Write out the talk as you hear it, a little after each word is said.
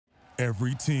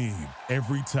Every team,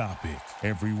 every topic,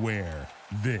 everywhere.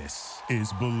 This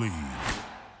is Bleav.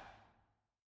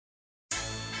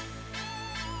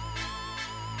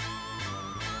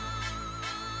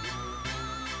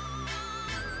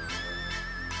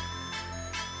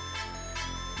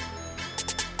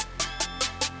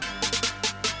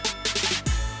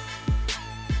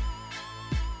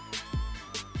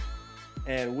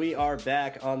 And we are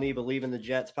back on the Bleav In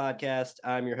Jets podcast.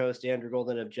 I'm your host, Andrew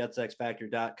Golden of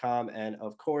JetsXFactor.com. And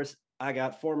of course, I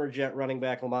got former Jet running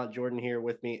back Lamont Jordan here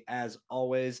with me as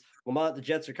always. Lamont, the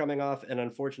Jets are coming off an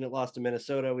unfortunate loss to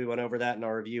Minnesota. We went over that in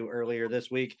our review earlier this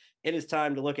week. It is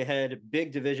time to look ahead.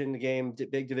 Big division game,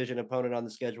 big division opponent on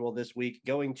the schedule this week.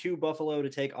 Going to Buffalo to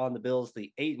take on the Bills,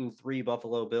 the 8-3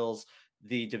 Buffalo Bills.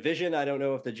 The division, I don't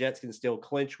know if the Jets can still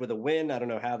clinch with a win. I don't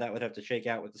know how that would have to shake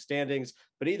out with the standings.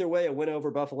 But either way, a win over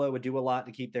Buffalo would do a lot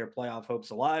to keep their playoff hopes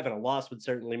alive, and a loss would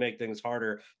certainly make things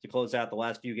harder to close out the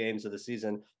last few games of the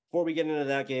season. Before we get into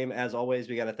that game, as always,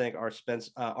 we got to thank our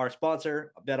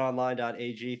sponsor,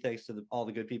 BetOnline.ag. Thanks to all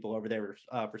the good people over there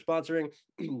for sponsoring.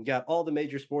 Got all the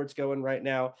major sports going right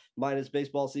now, minus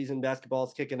baseball season.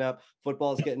 Basketball's kicking up.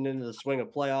 Football's getting into the swing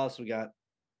of playoffs. We got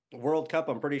World Cup,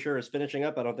 I'm pretty sure, is finishing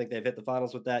up. I don't think they've hit the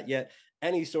finals with that yet.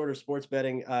 Any sort of sports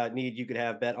betting need you could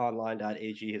have,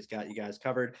 BetOnline.ag has got you guys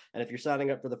covered. And if you're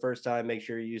signing up for the first time, make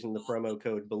sure you're using the promo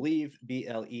code Bleav,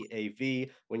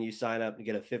 BLEAV, when you sign up to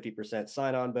get a 50%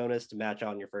 sign-on bonus to match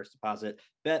on your first deposit.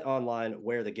 Bet Online,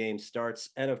 where the game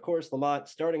starts. And of course, Lamont,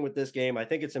 starting with this game, I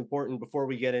think it's important before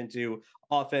we get into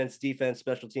offense, defense,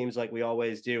 special teams like we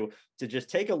always do, to just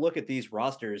take a look at these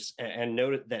rosters and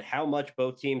note that how much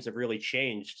both teams have really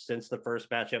changed since the first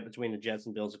matchup between the Jets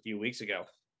and Bills a few weeks ago.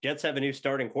 Jets have a new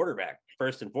starting quarterback,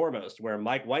 first and foremost, where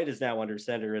Mike White is now under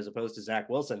center as opposed to Zach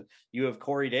Wilson. You have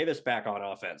Corey Davis back on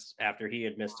offense after he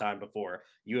had missed time before.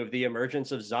 You have the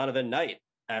emergence of Zonovan Knight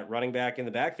at running back in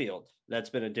the backfield.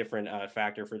 That's been a different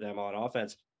factor for them on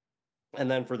offense. And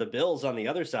then for the Bills on the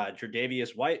other side,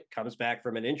 Tre'Davious White comes back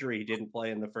from an injury. He didn't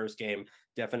play in the first game.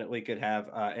 Definitely could have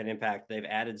an impact. They've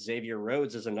added Xavier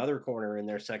Rhodes as another corner in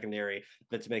their secondary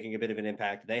that's making a bit of an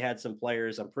impact. They had some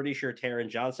players. I'm pretty sure Taron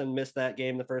Johnson missed that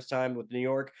game the first time with New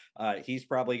York. He's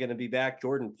probably going to be back.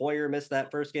 Jordan Poyer missed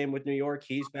that first game with New York.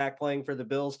 He's back playing for the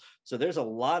Bills. So there's a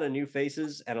lot of new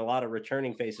faces and a lot of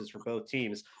returning faces for both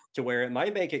teams, to where it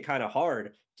might make it kind of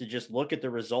hard to just look at the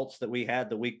results that we had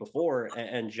the week before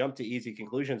and jump to easy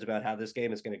conclusions about how this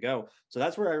game is going to go. So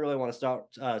that's where I really want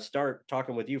to start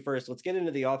talking with you first. Let's get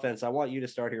into the offense. I want you to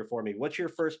start here for me. What's your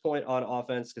first point on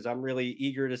offense? Because I'm really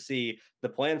eager to see the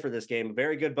plan for this game. A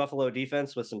very good Buffalo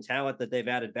defense with some talent that they've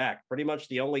added back. Pretty much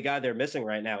the only guy they're missing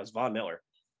right now is Von Miller.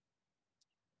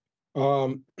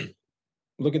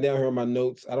 Looking down here on my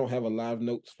notes, I don't have a lot of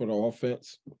notes for the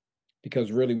offense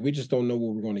because really we just don't know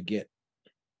what we're going to get.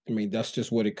 I mean, that's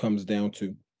just what it comes down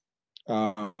to.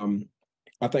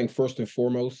 I think first and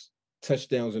foremost,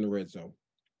 touchdowns in the red zone.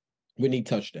 We need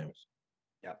touchdowns.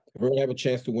 Yeah. If we're gonna have a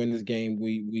chance to win this game,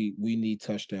 we need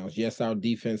touchdowns. Yes, our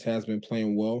defense has been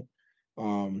playing well.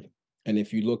 And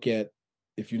if you look at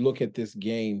this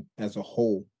game as a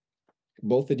whole,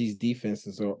 both of these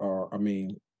defenses are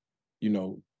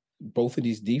both of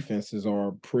these defenses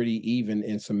are pretty even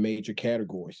in some major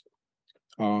categories.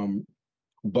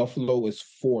 Buffalo is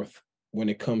fourth when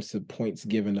it comes to points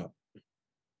given up.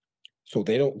 So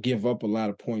they don't give up a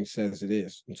lot of points as it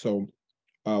is. And so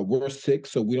we're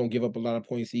sixth, so we don't give up a lot of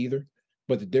points either.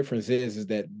 But the difference is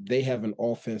that they have an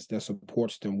offense that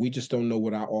supports them. We just don't know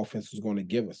what our offense is going to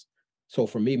give us. So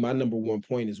for me, my number one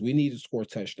point is we need to score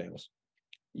touchdowns.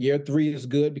 Year 3 is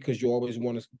good because you always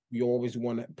want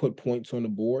to put points on the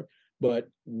board. But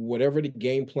whatever the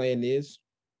game plan is,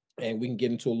 and we can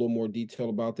get into a little more detail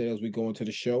about that as we go into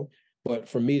the show. But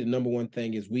for me, the number one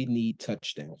thing is we need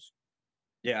touchdowns.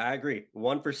 Yeah, I agree.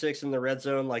 1 for 6 in the red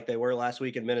zone like they were last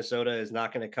week in Minnesota is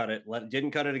not going to cut it.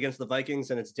 Didn't cut it against the Vikings,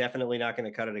 and it's definitely not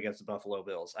going to cut it against the Buffalo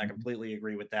Bills. I completely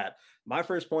agree with that. My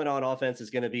first point on offense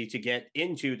is going to be to get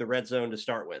into the red zone to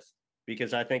start with,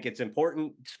 because I think it's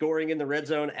important. Scoring in the red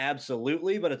zone,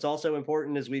 absolutely, but it's also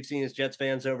important, as we've seen as Jets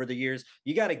fans over the years,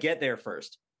 you got to get there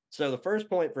first. So the first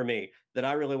point for me that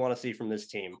I really want to see from this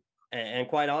team, and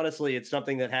quite honestly, it's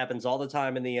something that happens all the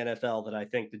time in the NFL that I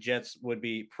think the Jets would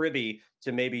be privy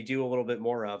to maybe do a little bit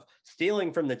more of,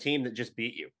 stealing from the team that just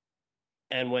beat you.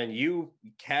 And when you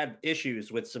had issues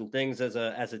with some things as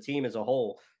a team as a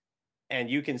whole, and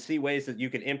you can see ways that you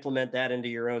can implement that into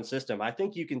your own system, I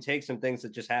think you can take some things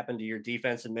that just happened to your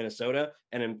defense in Minnesota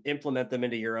and implement them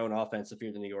into your own offense if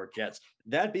you're the New York Jets.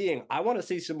 That being, I want to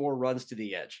see some more runs to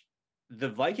the edge. The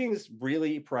Vikings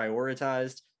really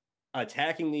prioritized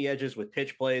attacking the edges with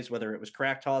pitch plays, whether it was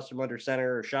crack toss from under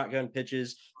center or shotgun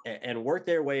pitches, and work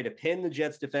their way to pin the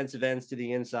Jets defensive ends to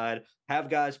the inside, have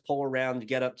guys pull around to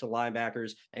get up to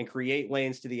linebackers, and create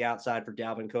lanes to the outside for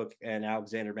Dalvin Cook and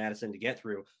Alexander Madison to get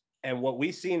through. And what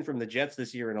we've seen from the Jets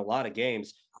this year in a lot of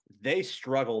games, they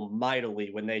struggle mightily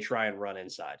when they try and run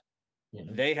inside.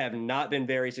 Mm-hmm. They have not been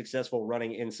very successful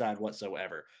running inside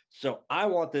whatsoever. So I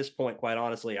want this point, quite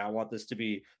honestly, I want this to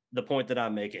be the point that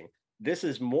I'm making. This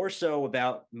is more so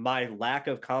about my lack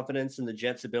of confidence in the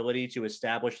Jets' ability to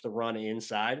establish the run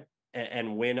inside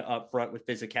and win up front with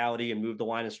physicality and move the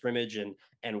line of scrimmage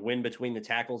and win between the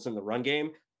tackles in the run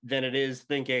game than it is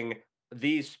thinking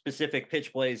these specific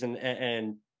pitch plays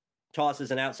and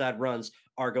tosses and outside runs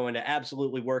are going to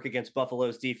absolutely work against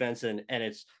Buffalo's defense, and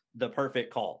it's the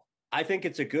perfect call. I think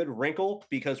it's a good wrinkle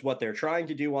because what they're trying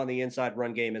to do on the inside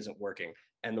run game isn't working.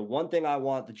 And the one thing I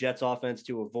want the Jets offense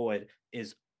to avoid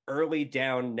is early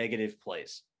down negative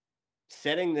plays.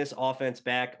 Setting this offense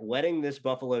back, letting this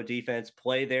Buffalo defense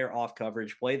play their off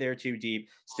coverage, play their too deep,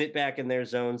 sit back in their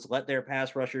zones, let their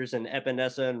pass rushers and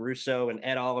Epinesa and Rousseau and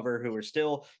Ed Oliver, who are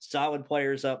still solid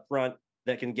players up front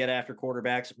that can get after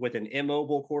quarterbacks, with an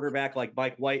immobile quarterback like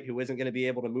Mike White, who isn't going to be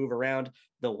able to move around.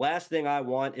 The last thing I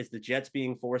want is the Jets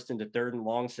being forced into third and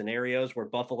long scenarios where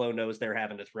Buffalo knows they're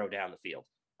having to throw down the field.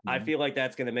 I feel like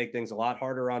that's going to make things a lot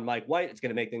harder on Mike White. It's going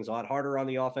to make things a lot harder on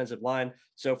the offensive line.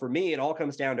 So for me, it all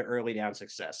comes down to early down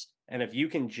success. And if you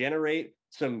can generate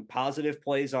some positive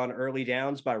plays on early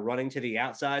downs by running to the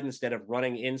outside instead of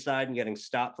running inside and getting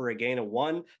stopped for a gain of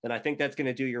 1, then I think that's going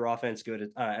to do your offense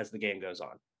good as the game goes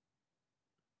on.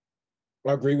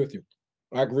 I agree with you.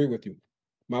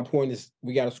 My point is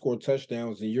we got to score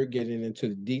touchdowns, and you're getting into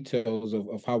the details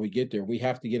of how we get there. We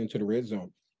have to get into the red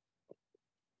zone.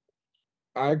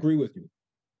 I agree with you.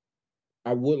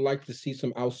 I would like to see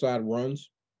some outside runs,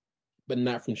 but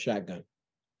not from shotgun.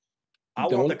 I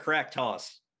want the crack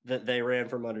toss that they ran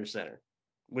from under center,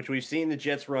 which we've seen the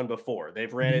Jets run before.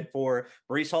 They've ran it for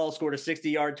Breece Hall, scored a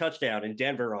 60-yard touchdown in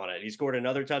Denver on it. He scored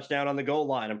another touchdown on the goal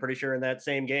line, I'm pretty sure, in that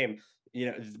same game.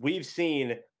 We've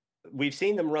seen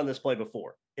them run this play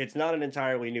before. It's not an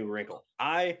entirely new wrinkle.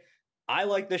 I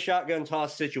like the shotgun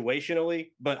toss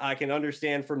situationally, but I can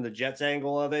understand from the Jets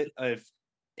angle of it,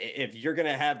 if you're going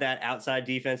to have that outside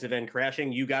defensive end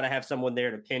crashing, you got to have someone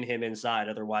there to pin him inside.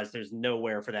 Otherwise, there's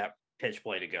nowhere for that pitch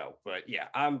play to go. But yeah,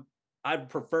 I'd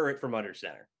prefer it from under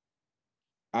center.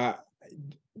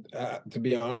 To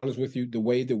be honest with you, the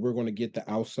way that we're going to get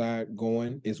the outside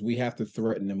going is we have to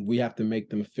threaten them. We have to make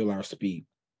them feel our speed.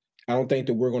 I don't think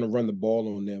that we're going to run the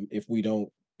ball on them if we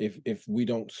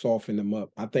don't soften them up.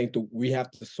 I think that we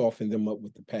have to soften them up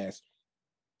with the pass.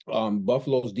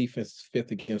 Buffalo's defense is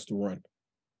 5th against the run.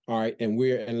 All right,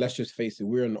 and let's just face it,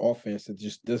 we're an offense that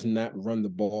just does not run the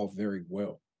ball very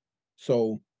well.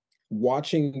 So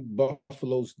watching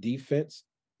Buffalo's defense,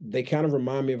 they kind of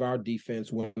remind me of our defense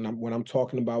when I'm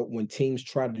talking about when teams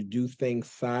try to do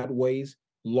things sideways.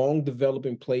 Long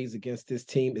developing plays against this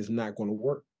team is not going to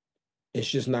work. It's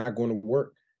just not going to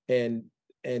work. And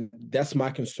that's my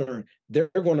concern. They're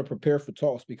going to prepare for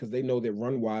toss because they know that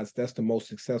run-wise, that's the most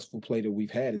successful play that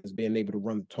we've had, is being able to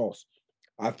run the toss.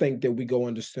 I think that we go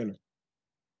under center.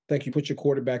 I think you put your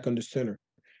quarterback under center.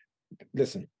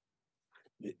 Listen,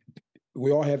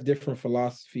 we all have different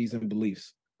philosophies and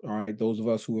beliefs. All right, those of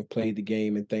us who have played the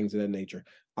game and things of that nature.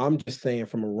 I'm just saying,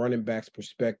 from a running back's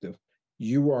perspective,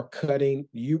 you're cutting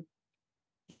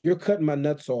my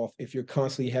nuts off if you're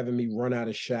constantly having me run out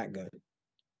of shotgun.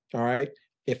 All right.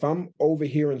 If I'm over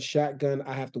here in shotgun,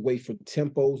 I have to wait for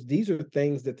tempos. These are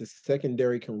things that the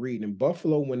secondary can read. And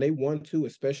Buffalo, when they want to,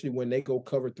 especially when they go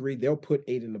cover 3, they'll put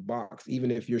 8 in the box,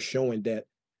 even if you're showing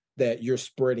that you're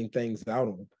spreading things out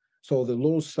on them. So the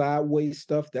little sideways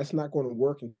stuff, that's not going to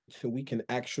work until we can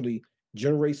actually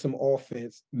generate some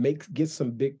offense, get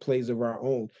some big plays of our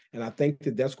own. And I think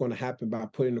that that's going to happen by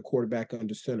putting the quarterback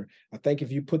under center. I think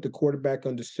if you put the quarterback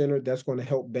under center, that's going to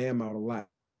help Bam out a lot.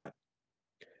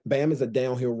 Bam is a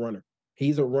downhill runner.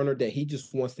 He's a runner that he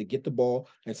just wants to get the ball.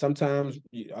 And sometimes,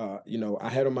 I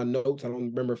had on my notes, I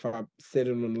don't remember if I said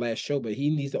it on the last show, but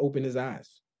he needs to open his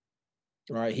eyes.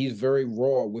 All right. He's very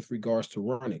raw with regards to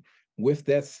running. With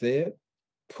that said,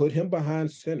 put him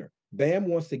behind center. Bam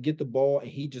wants to get the ball and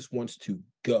he just wants to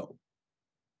go.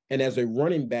 And as a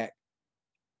running back,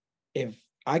 if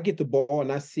I get the ball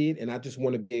and I see it and I just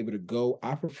want to be able to go,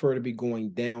 I prefer to be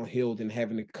going downhill than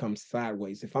having to come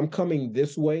sideways. If I'm coming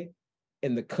this way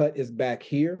and the cut is back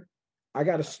here, I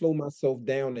got to slow myself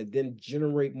down and then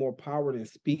generate more power and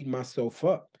speed myself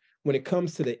up. When it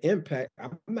comes to the impact,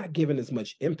 I'm not giving as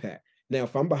much impact. Now,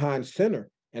 if I'm behind center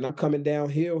and I'm coming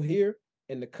downhill here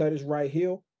and the cut is right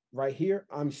here, right here,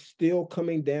 I'm still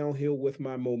coming downhill with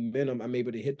my momentum. I'm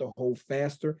able to hit the hole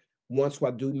faster. Once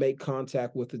I do make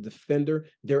contact with the defender,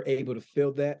 they're able to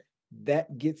feel that.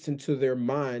 That gets into their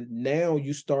mind. Now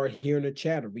you start hearing the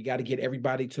chatter. We got to get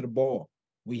everybody to the ball.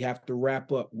 We have to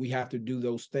wrap up. We have to do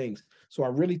those things. So I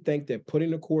really think that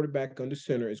putting the quarterback under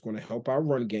center is going to help our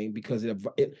run game because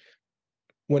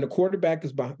when the quarterback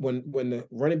is behind, when the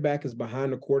running back is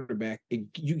behind the quarterback,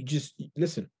 you just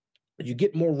listen. You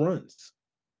get more runs.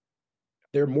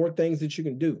 There are more things that you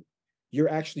can do. You're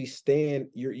actually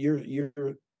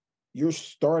you're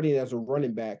starting as a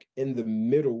running back in the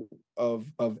middle of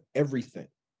everything.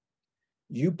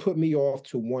 You put me off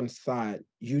to one side,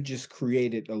 you just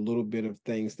created a little bit of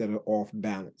things that are off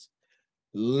balance.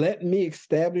 Let me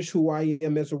establish who I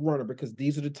am as a runner because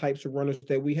these are the types of runners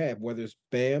that we have, whether it's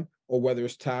Bam or whether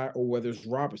it's Ty or whether it's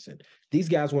Robertson. These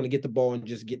guys want to get the ball and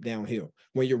just get downhill.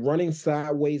 When you're running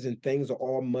sideways and things are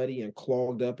all muddy and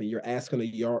clogged up and you're asking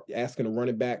a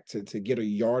running back to get a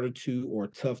yard or two or a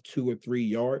tough 2 or 3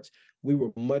 yards, we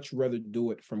would much rather do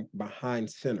it from behind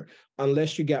center.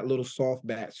 Unless you got little soft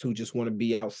bats who just want to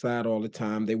be outside all the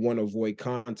time. They want to avoid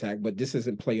contact, but this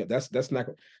isn't play. That's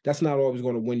not always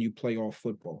going to win you playoff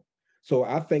football. So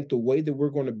I think the way that we're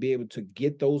going to be able to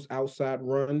get those outside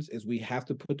runs is we have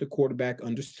to put the quarterback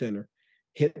under center,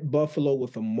 hit Buffalo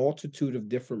with a multitude of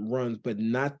different runs, but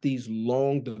not these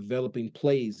long developing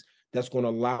plays that's going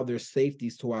to allow their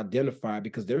safeties to identify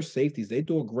because their safeties, they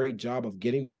do a great job of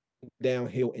getting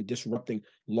downhill and disrupting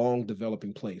long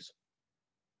developing plays.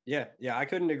 Yeah, I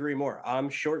couldn't agree more. I'm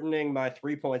shortening my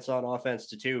 3 points on offense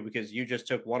to 2 because you just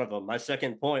took one of them. My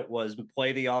second point was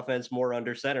play the offense more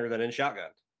under center than in shotgun.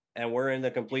 And we're in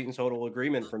the complete and total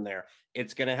agreement from there.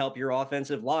 It's going to help your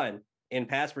offensive line in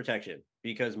pass protection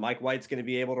because Mike White's going to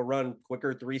be able to run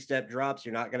quicker 3-step drops.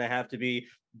 You're not going to have to be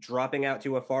dropping out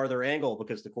to a farther angle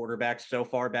because the quarterback's so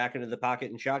far back into the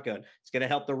pocket in shotgun. It's going to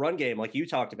help the run game, like you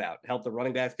talked about, help the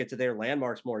running backs get to their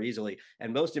landmarks more easily.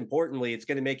 And most importantly, it's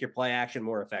going to make your play action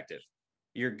more effective.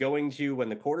 You're going to, when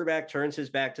the quarterback turns his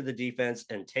back to the defense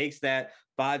and takes that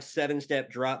 5-7 step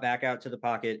drop back out to the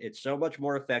pocket, it's so much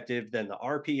more effective than the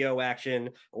RPO action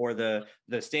or the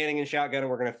standing in shotgun and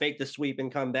we're going to fake the sweep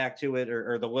and come back to it,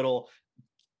 or the little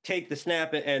take the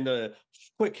snap and the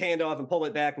quick handoff and pull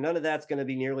it back. None of that's going to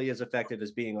be nearly as effective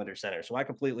as being under center. So I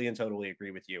completely and totally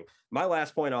agree with you. My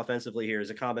last point offensively here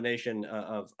is a combination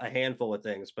of a handful of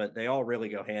things, but they all really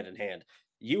go hand in hand.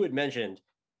 You had mentioned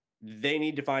they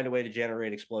need to find a way to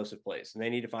generate explosive plays and they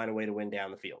need to find a way to win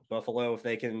down the field. Buffalo,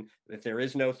 if there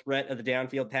is no threat of the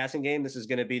downfield passing game, this is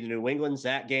going to be the New England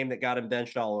Zach game that got him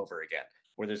benched all over again,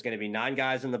 where there's going to be 9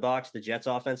 guys in the box. The Jets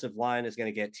offensive line is going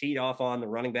to get teed off on, the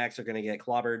running backs are going to get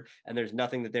clobbered, and there's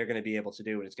nothing that they're going to be able to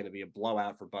do. And it's going to be a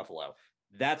blowout for Buffalo.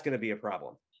 That's going to be a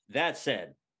problem. That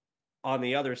said, on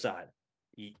the other side,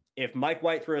 if Mike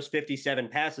White throws 57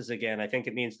 passes again, I think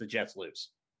it means the Jets lose.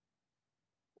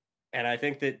 And I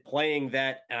think that playing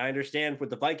that, and I understand with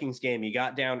the Vikings game, you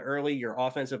got down early. Your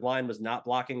offensive line was not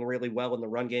blocking really well in the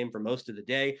run game for most of the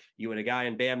day. You had a guy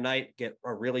in Bam Knight get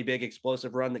a really big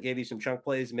explosive run that gave you some chunk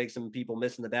plays, make some people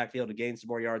miss in the backfield to gain some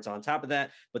more yards on top of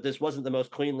that. But this wasn't the most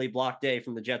cleanly blocked day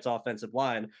from the Jets offensive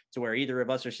line to where either of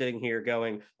us are sitting here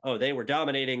going, oh, they were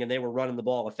dominating and they were running the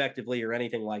ball effectively or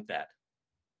anything like that.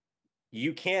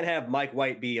 You can't have Mike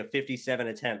White be a 57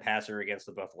 attempt passer against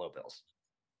the Buffalo Bills.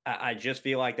 I just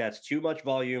feel like that's too much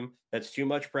volume. That's too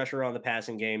much pressure on the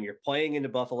passing game. You're playing into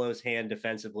Buffalo's hand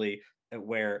defensively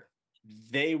where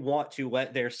they want to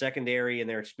let their secondary and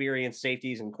their experienced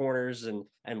safeties and corners and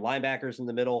linebackers in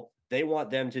the middle, they want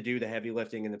them to do the heavy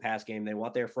lifting in the pass game. They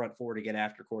want their front four to get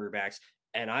after quarterbacks.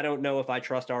 And I don't know if I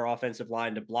trust our offensive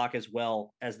line to block as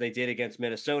well as they did against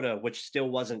Minnesota, which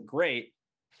still wasn't great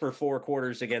for 4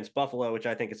 quarters against Buffalo, which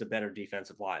I think is a better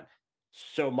defensive line.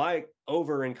 So my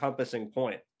over-encompassing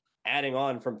point, adding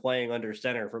on from playing under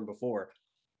center from before,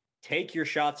 take your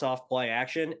shots off play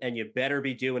action, and you better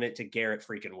be doing it to Garrett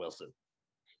freaking Wilson.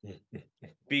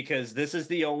 Because this is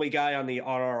the only guy on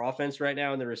our offense right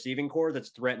now in the receiving core that's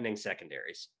threatening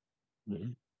secondaries.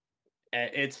 Mm-hmm.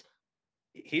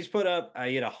 He's put up,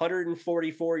 he had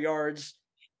 144 yards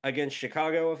against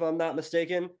Chicago, if I'm not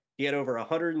mistaken. He had over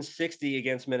 160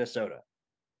 against Minnesota.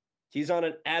 He's on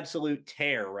an absolute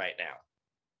tear right now.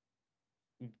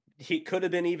 He could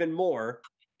have been even more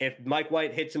if Mike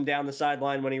White hits him down the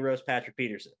sideline when he roasts Patrick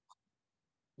Peterson.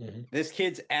 Mm-hmm. This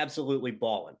kid's absolutely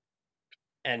balling.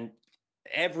 And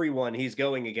everyone he's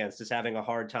going against is having a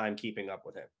hard time keeping up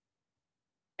with him.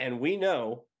 And we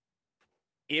know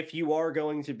if you are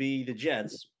going to be the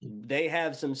Jets, they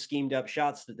have some schemed up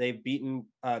shots that they've beaten,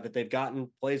 that they've gotten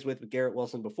plays with Garrett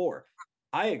Wilson before.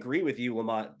 I agree with you,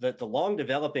 Lamont, that the long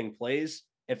developing plays,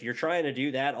 if you're trying to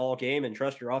do that all game and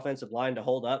trust your offensive line to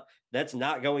hold up, that's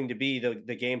not going to be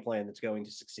the game plan that's going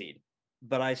to succeed.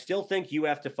 But I still think you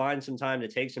have to find some time to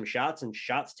take some shots, and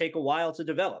shots take a while to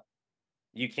develop.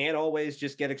 You can't always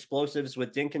just get explosives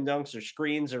with dink and dunks or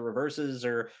screens or reverses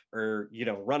or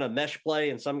run a mesh play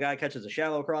and some guy catches a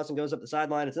shallow cross and goes up the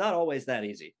sideline. It's not always that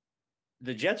easy.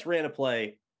 The Jets ran a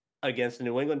play against the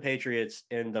New England Patriots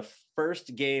in the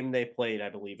first game they played, I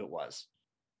believe it was,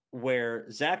 where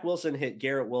Zach Wilson hit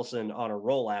Garrett Wilson on a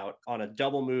rollout on a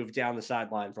double move down the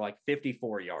sideline for like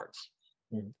 54 yards.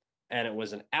 Mm-hmm. And it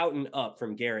was an out and up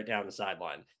from Garrett down the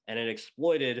sideline. And it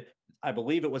exploited, I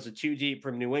believe it was a 2 deep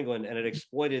from New England, and it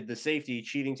exploited the safety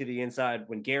cheating to the inside.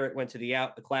 When Garrett went to the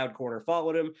out, the cloud corner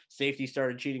followed him. Safety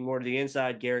started cheating more to the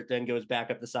inside. Garrett then goes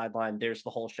back up the sideline. There's the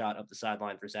whole shot up the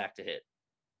sideline for Zach to hit.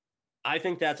 I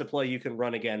think that's a play you can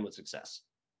run again with success.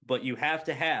 But you have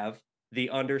to have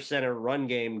the under center run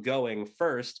game going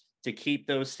first to keep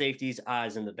those safeties'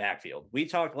 eyes in the backfield. We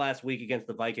talked last week against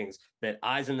the Vikings that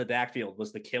eyes in the backfield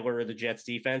was the killer of the Jets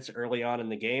defense early on in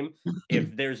the game.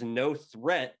 If there's no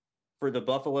threat for the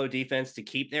Buffalo defense to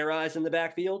keep their eyes in the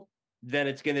backfield, then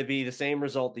it's going to be the same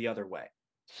result the other way.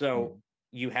 So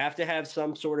you have to have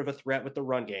some sort of a threat with the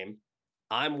run game.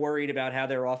 I'm worried about how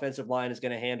their offensive line is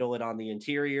going to handle it on the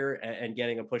interior and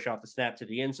getting a push off the snap to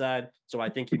the inside. So I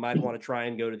think you might want to try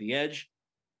and go to the edge.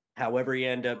 However you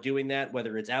end up doing that,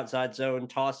 whether it's outside zone,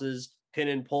 tosses, pin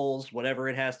and pulls, whatever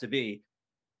it has to be,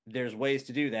 there's ways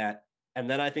to do that. And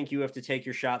then I think you have to take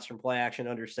your shots from play action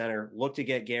under center, look to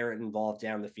get Garrett involved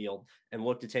down the field, and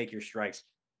look to take your strikes.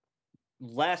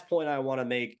 Last point I want to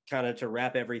make, kind of to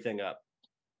wrap everything up.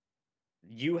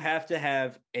 You have to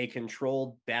have a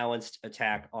controlled, balanced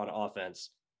attack on offense,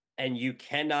 and you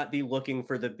cannot be looking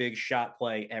for the big shot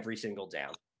play every single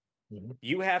down. Mm-hmm.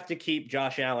 You have to keep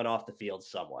Josh Allen off the field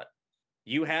somewhat.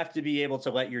 You have to be able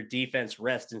to let your defense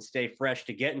rest and stay fresh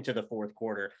to get into the fourth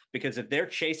quarter, because if they're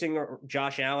chasing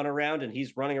Josh Allen around and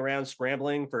he's running around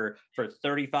scrambling for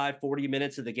 35, 40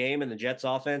 minutes of the game, and the Jets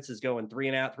offense is going 3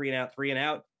 and out, 3 and out, 3 and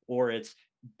out, or it's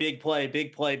big play,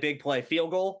 big play, big play, field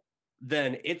goal,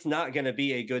 then it's not going to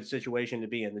be a good situation to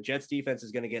be in. The Jets defense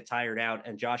is going to get tired out,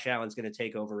 and Josh Allen's going to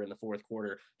take over in the fourth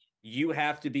quarter. You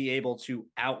have to be able to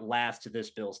outlast this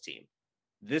Bills team.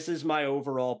 This is my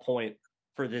overall point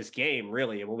for this game,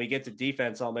 really. And when we get to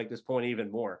defense, I'll make this point even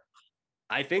more.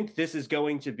 I think this is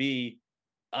going to be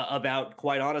about,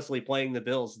 quite honestly, playing the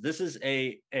Bills. This is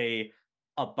a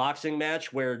boxing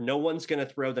match where no one's going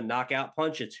to throw the knockout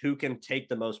punch. It's who can take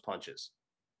the most punches.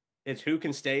 It's who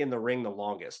can stay in the ring the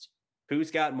longest.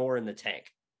 Who's got more in the tank?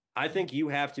 I think you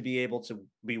have to be able to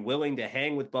be willing to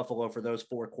hang with Buffalo for those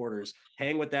 4 quarters,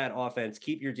 hang with that offense,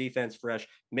 keep your defense fresh,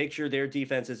 make sure their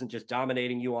defense isn't just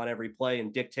dominating you on every play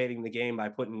and dictating the game by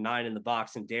putting 9 in the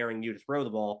box and daring you to throw the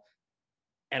ball.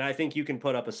 And I think you can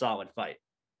put up a solid fight.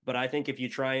 But I think if you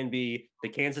try and be the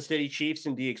Kansas City Chiefs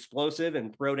and be explosive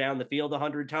and throw down the field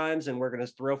 100 times and we're going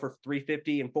to throw for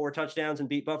 350 and 4 touchdowns and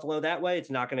beat Buffalo that way, it's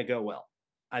not going to go well.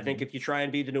 I think if you try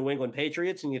and be the New England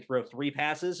Patriots and you throw 3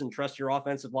 passes and trust your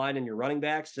offensive line and your running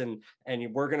backs and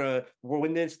we're going to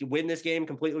win this game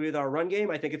completely with our run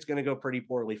game, I think it's going to go pretty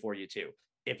poorly for you too.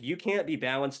 If you can't be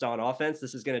balanced on offense,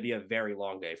 this is going to be a very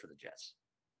long day for the Jets.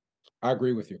 I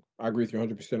agree with you. I agree with you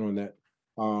 100% on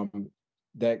that.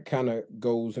 That kind of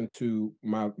goes into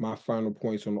my final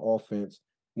points on the offense.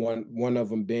 One of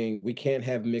them being we can't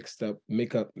have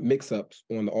mix-ups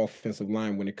on the offensive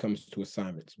line when it comes to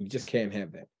assignments. We just can't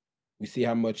have that. We see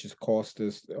how much it's cost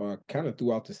us kind of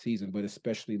throughout the season, but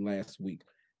especially last week.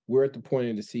 We're at the point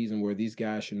in the season where these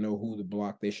guys should know who to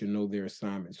block. They should know their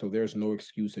assignment. So there's no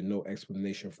excuse and no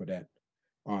explanation for that.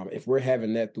 If we're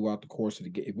having that throughout the course of the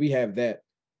game, if we have that,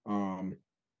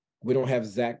 we don't have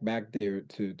Zach back there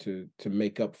to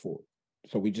make up for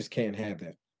it. So we just can't have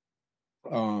that.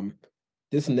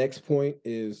 This next point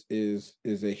is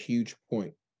a huge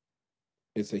point.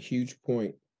 It's a huge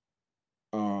point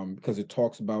because it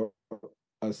talks about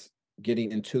us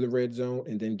getting into the red zone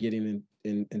and then getting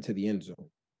into the end zone.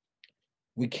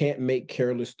 We can't make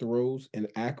careless throws, and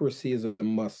accuracy is a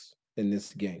must in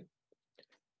this game.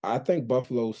 I think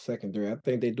Buffalo's secondary, I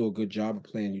think they do a good job of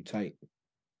playing you tight.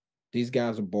 These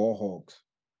guys are ball hogs.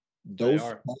 Those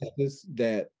passes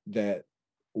that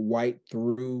White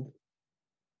threw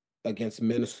against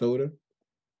Minnesota,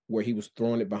 where he was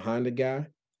throwing it behind the guy,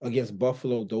 against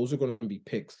Buffalo, those are going to be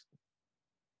picks.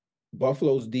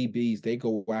 Buffalo's DBs, they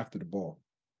go after the ball.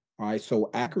 All right, so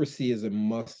accuracy is a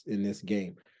must in this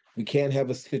game. We can't have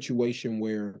a situation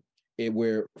where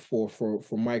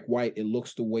for Mike White, it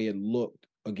looks the way it looked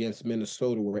against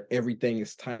Minnesota, where everything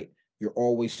is tight You're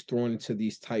always thrown into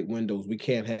these tight windows. We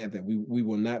can't have that. We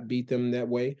will not beat them that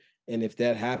way. And if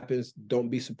that happens, don't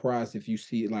be surprised if you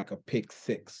see like a pick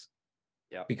six.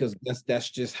 Yeah. Because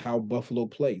that's just how Buffalo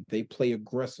play. They play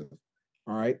aggressive.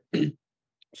 All right.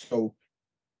 So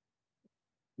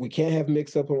we can't have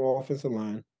mix up on our offensive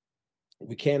line.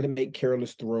 We can't make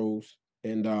careless throws,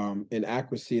 and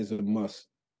accuracy is a must.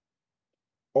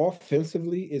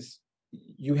 Offensively,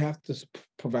 you have to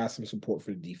provide some support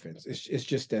for the defense. It's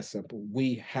just that simple.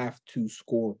 We have to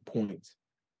score points.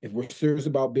 If we're serious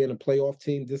about being a playoff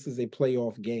team, this is a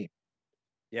playoff game.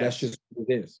 Yes. That's just what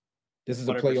it is. This is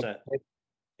 100%. a playoff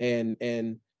game.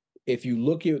 And if you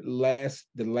look at the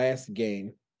last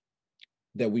game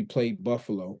that we played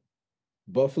Buffalo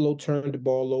turned the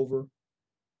ball over.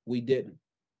 We didn't.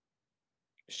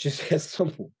 It's just that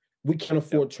simple. We can't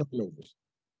afford turnovers.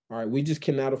 All right. We just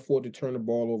cannot afford to turn the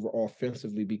ball over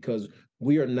offensively because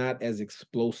we are not as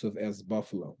explosive as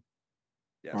Buffalo.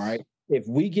 Yes. All right. If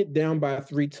we get down by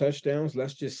 3 touchdowns,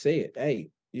 let's just say it. Hey,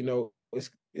 it's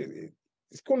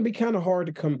going to be kind of hard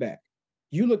to come back.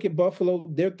 You look at Buffalo,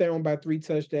 they're down by 3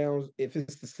 touchdowns. If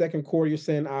it's the second quarter, you're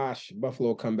saying, Buffalo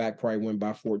will come back, probably win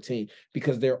by 14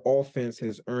 because their offense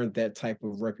has earned that type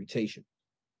of reputation.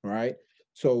 All right.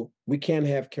 So we can't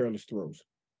have careless throws.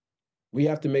 We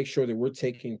have to make sure that we're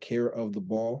taking care of the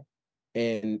ball.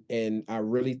 And I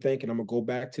really think, and I'm going to go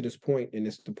back to this point, and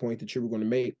it's the point that you were going to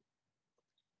make.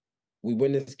 We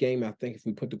win this game, I think, if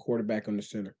we put the quarterback on the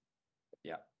center.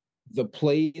 Yeah. The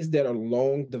plays that are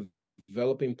long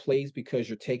developing plays because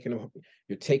you're taking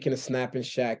a snapping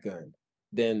shotgun,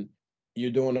 then you're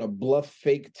doing a bluff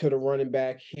fake to the running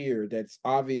back here. That's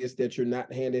obvious that you're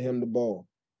not handing him the ball.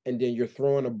 And then you're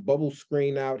throwing a bubble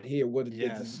screen out here.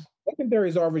 The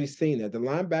secondary's already seen that. The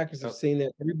linebackers have seen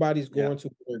that. Everybody's going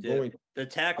to where they're going. The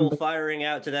tackle firing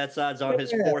out to that side's on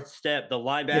his 4th step. The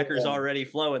linebacker's already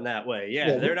flowing that way.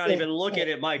 Yeah, they're not even looking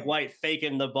at Mike White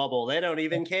faking the bubble. They don't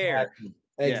even care.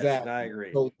 Exactly. Yes, I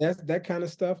agree. So that's that kind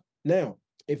of stuff. Now,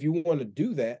 if you want to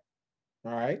do that,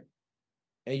 all right,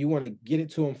 and you want to get it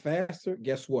to him faster,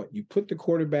 guess what? You put the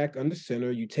quarterback under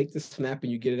center, you take the snap,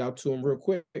 and you get it out to him real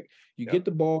quick. You get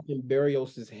the ball in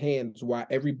Berrios' hands while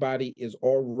everybody's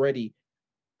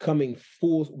coming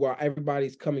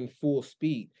full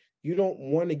speed. You don't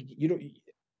want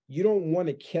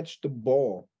to catch the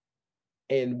ball.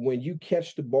 And when you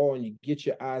catch the ball and you get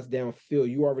your eyes downfield,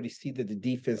 you already see that the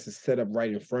defense is set up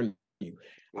right in front of you.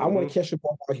 I want to catch the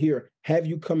ball out here, have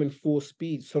you come in full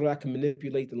speed so that I can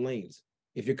manipulate the lanes.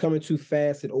 If you're coming too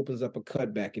fast, it opens up a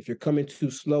cutback. If you're coming too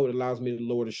slow, it allows me to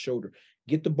lower the shoulder.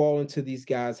 Get the ball into these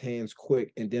guys' hands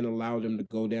quick, and then allow them to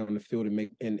go down the field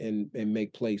and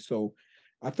make plays. So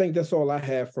I think that's all I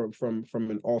have from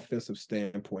an offensive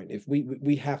standpoint. If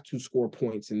we have to score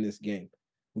points in this game.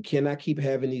 We cannot keep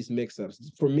having these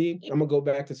mix-ups. For me, I'm going to go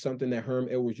back to something that Herm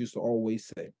Edwards used to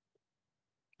always say.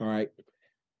 All right.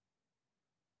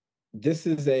 This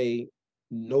is a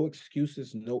no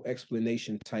excuses, no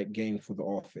explanation type game for the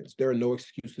offense. There are no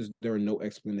excuses. There are no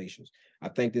explanations. I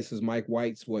think this is Mike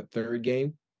White's, third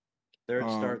game? Third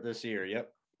start this year,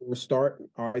 yep. Third start.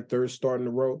 All right, third start in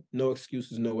a row. No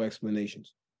excuses, no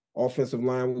explanations. Offensive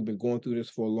line, we've been going through this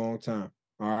for a long time.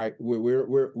 All right,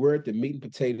 we're at the meat and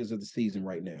potatoes of the season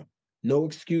right now. No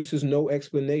excuses, no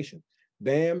explanation.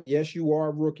 Bam, yes, you are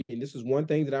a rookie. And this is one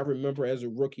thing that I remember as a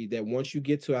rookie, that once you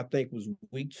get to, I think it was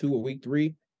week 2 or week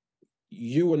 3,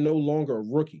 you are no longer a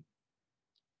rookie.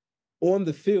 On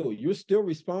the field, you're still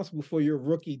responsible for your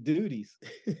rookie duties.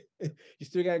 You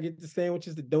still got to get the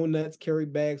sandwiches, the donuts, carry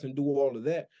bags, and do all of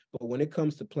that. But when it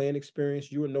comes to playing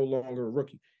experience, you are no longer a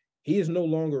rookie. He is no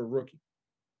longer a rookie.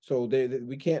 So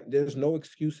there's no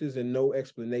excuses and no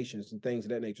explanations and things of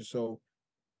that nature. So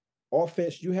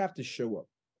offense, you have to show up.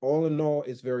 All in all,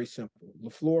 it's very simple.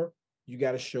 LaFleur, you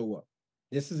got to show up.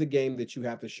 This is a game that you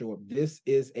have to show up. This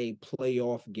is a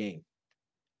playoff game.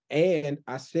 And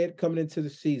I said coming into the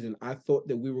season, I thought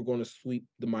that we were going to sweep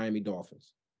the Miami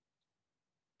Dolphins.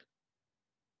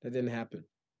 That didn't happen.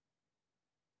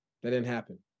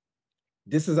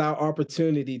 This is our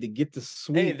opportunity to get the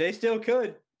sweep. Hey, they still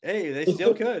could. They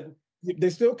still could. They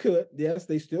still could. Yes,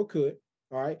 they still could.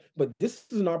 All right. But this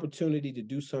is an opportunity to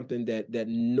do something that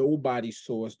nobody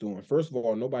saw us doing. First of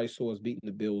all, nobody saw us beating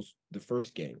the Bills the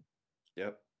first game.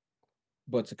 Yep.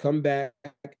 But to come back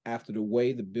after the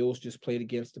way the Bills just played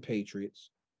against the Patriots,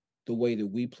 the way that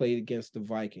we played against the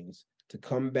Vikings, to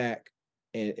come back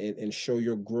and show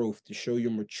your growth, to show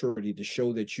your maturity, to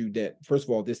show that first of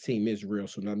all, this team is real.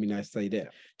 So let me not say that.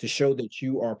 Yep. To show that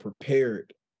you are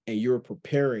prepared and you're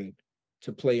preparing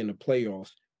to play in the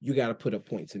playoffs, you got to put up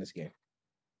points in this game.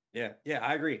 Yeah,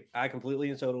 I agree. I completely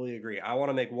and totally agree. I want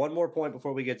to make one more point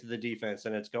before we get to the defense,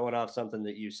 and it's going off something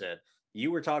that you said. You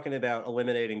were talking about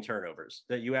eliminating turnovers,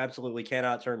 that you absolutely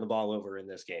cannot turn the ball over in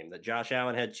this game. That Josh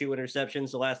Allen had 2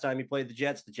 interceptions the last time he played the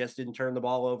Jets. The Jets didn't turn the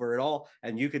ball over at all.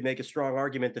 And you could make a strong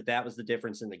argument that that was the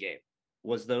difference in the game,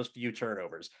 was those few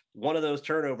turnovers. One of those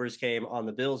turnovers came on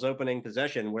the Bills' opening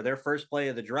possession, where their first play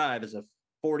of the drive is a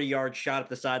 40-yard shot up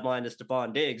the sideline to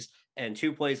Stephon Diggs. And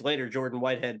 2 plays later, Jordan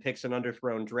Whitehead picks an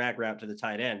underthrown drag route to the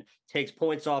tight end, takes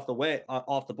points off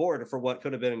the board for what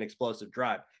could have been an explosive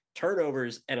drive.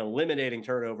 Turnovers and eliminating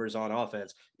turnovers on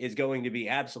offense is going to be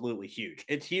absolutely huge.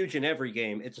 It's huge in every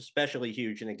game. It's especially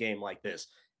huge in a game like this.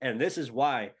 And this is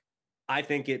why I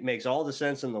think it makes all the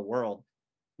sense in the world.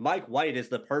 Mike White is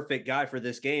the perfect guy for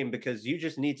this game because you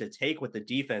just need to take what the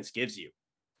defense gives you.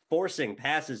 Forcing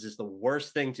passes is the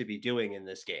worst thing to be doing in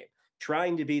this game.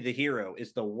 Trying to be the hero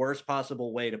is the worst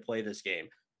possible way to play this game.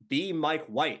 Be Mike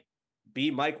White.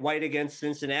 Be Mike White against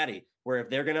Cincinnati, where if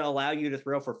they're going to allow you to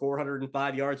throw for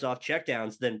 405 yards off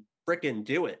checkdowns, then frickin'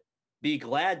 do it. Be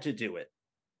glad to do it.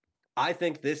 I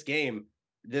think this game,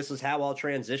 this is how I'll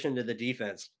transition to the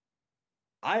defense.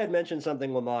 I had mentioned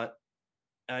something, Lamont,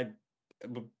 a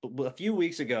few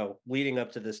weeks ago leading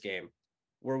up to this game,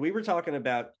 where we were talking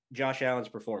about Josh Allen's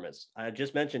performance. I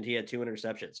just mentioned he had 2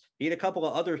 interceptions. He had a couple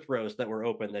of other throws that were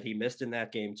open that he missed in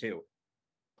that game too.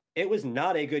 It was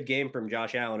not a good game from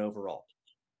Josh Allen overall.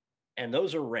 And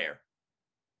those are rare.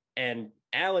 And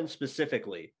Allen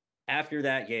specifically, after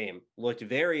that game, looked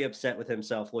very upset with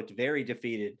himself, looked very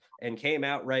defeated, and came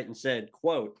out right and said,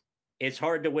 quote, "It's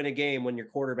hard to win a game when your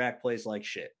quarterback plays like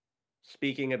shit."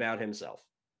 Speaking about himself.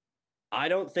 I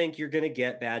don't think you're going to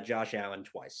get bad Josh Allen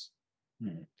twice.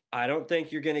 I don't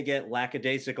think you're going to get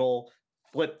lackadaisical,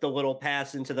 flip the little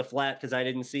pass into the flat because I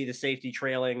didn't see the safety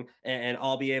trailing and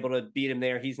I'll be able to beat him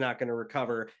there. He's not going to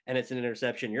recover and it's an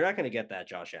interception. You're not going to get that,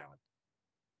 Josh Allen.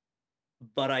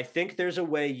 But I think there's a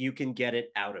way you can get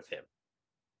it out of him.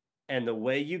 And the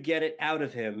way you get it out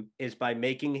of him is by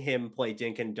making him play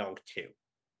dink and dunk too.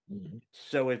 Mm-hmm.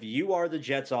 So if you are the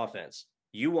Jets offense,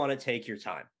 you want to take your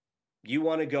time. You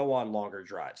want to go on longer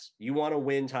drives. You want to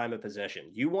win time of possession.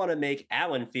 You want to make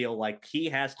Allen feel like he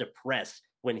has to press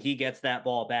when he gets that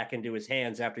ball back into his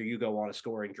hands after you go on a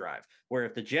scoring drive. Where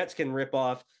if the Jets can rip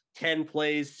off 10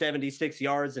 plays, 76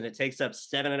 yards, and it takes up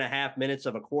 7.5 minutes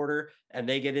of a quarter, and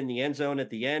they get in the end zone at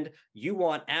the end, you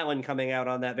want Allen coming out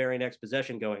on that very next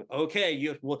possession going, okay,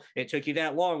 it took you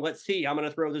that long. Let's see. I'm going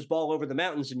to throw this ball over the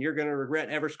mountains, and you're going to regret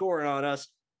ever scoring on us.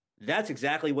 That's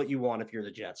exactly what you want if you're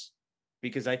the Jets.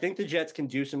 Because I think the Jets can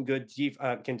do some good,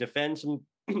 can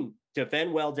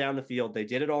defend well down the field. They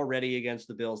did it already against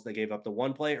the Bills. They gave up the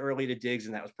 1 play early to Diggs,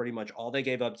 and that was pretty much all they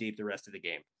gave up deep the rest of the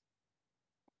game.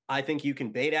 I think you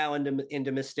can bait Allen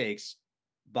into mistakes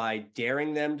by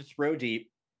daring them to throw deep,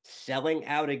 selling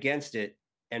out against it,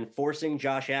 and forcing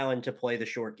Josh Allen to play the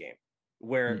short game,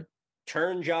 where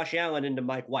turn Josh Allen into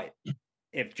Mike White.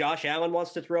 If Josh Allen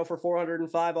wants to throw for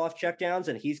 405 off checkdowns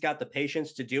and he's got the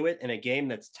patience to do it in a game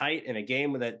that's tight, in a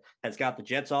game that has got the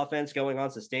Jets offense going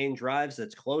on sustained drives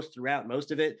that's close throughout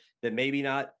most of it, that maybe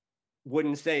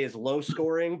wouldn't say is low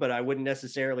scoring, but I wouldn't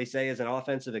necessarily say is an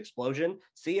offensive explosion.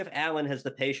 See if Allen has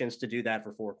the patience to do that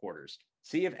for 4 quarters.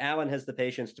 See if Allen has the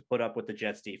patience to put up with the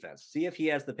Jets defense. See if he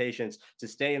has the patience to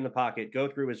stay in the pocket, go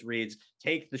through his reads,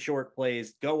 take the short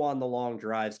plays, go on the long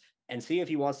drives, and see if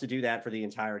he wants to do that for the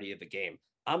entirety of the game.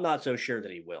 I'm not so sure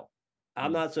that he will.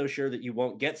 I'm not so sure that you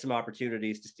won't get some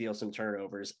opportunities to steal some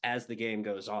turnovers as the game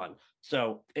goes on.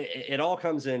 So it all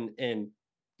comes in,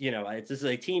 this is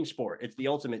a team sport. It's the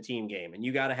ultimate team game, and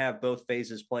you got to have both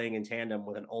phases playing in tandem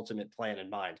with an ultimate plan in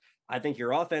mind. I think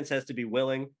your offense has to be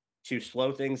willing to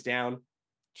slow things down,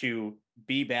 to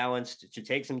be balanced, to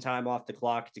take some time off the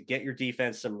clock, to get your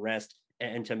defense some rest,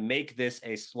 and to make this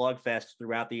a slugfest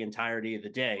throughout the entirety of the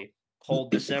day.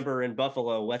 Cold December in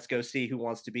Buffalo. Let's go see who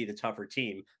wants to be the tougher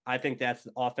team. I think that's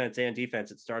offense and defense.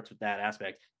 It starts with that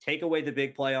aspect. Take away the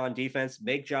big play on defense.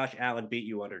 Make Josh Allen beat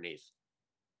you underneath.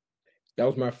 That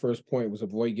was my first point, was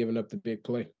avoid giving up the big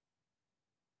play.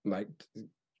 Like,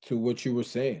 to what you were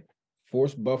saying,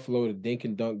 force Buffalo to dink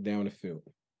and dunk down the field.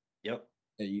 Yep.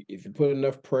 If you put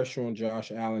enough pressure on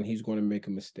Josh Allen, he's going to make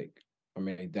a mistake. I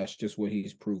mean, that's just what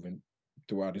he's proven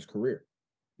throughout his career.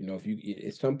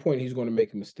 At some point, he's going to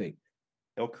make a mistake.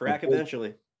 He'll crack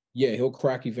eventually. Yeah, he'll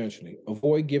crack eventually.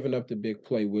 Avoid giving up the big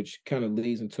play, which kind of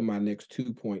leads into my next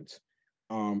 2 points.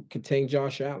 Contain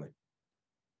Josh Allen.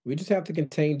 We just have to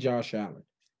contain Josh Allen.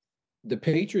 The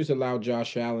Patriots allow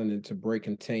Josh Allen to break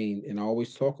contain, and I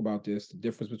always talk about this, the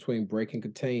difference between break and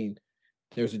contain.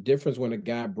 There's a difference when a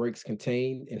guy breaks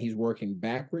contain and he's working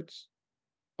backwards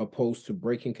opposed to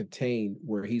break and contain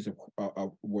where he's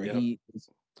where Yep. he is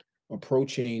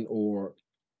approaching or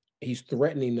he's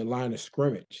threatening the line of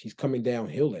scrimmage. He's coming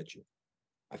downhill at you.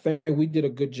 I think we did a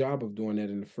good job of doing that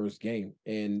in the first game.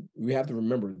 And we have to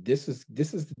remember this is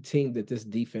the team that this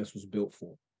defense was built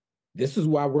for. This is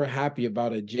why we're happy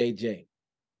about a JJ.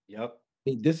 Yep.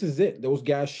 This is it. Those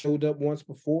guys showed up once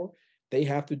before. They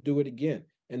have to do it again.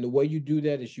 And the way you do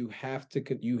that is you have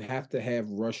to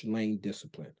have rush lane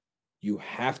discipline. You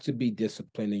have to be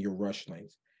disciplined in your rush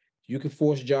lanes. You can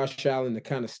force Josh Allen to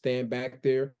kind of stand back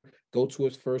there, go to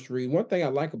his first read. One thing I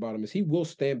like about him is he will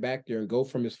stand back there and go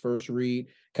from his first read,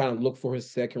 kind of look for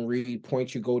his second read,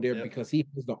 point you go there because he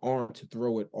has the arm to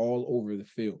throw it all over the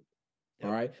field. Yep.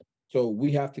 All right. So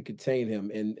we have to contain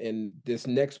him. And this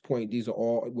next point, these are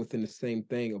all within the same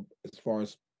thing as far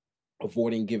as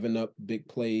avoiding giving up big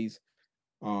plays,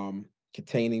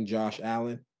 containing Josh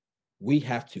Allen. We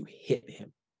have to hit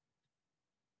him.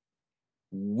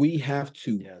 We have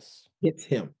to hit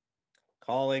him.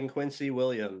 Calling Quincy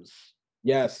Williams.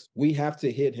 Yes, we have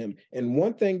to hit him. And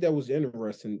one thing that was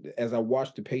interesting as I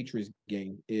watched the Patriots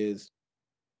game is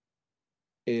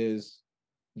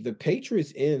the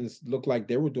Patriots ends looked like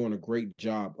they were doing a great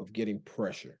job of getting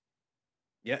pressure.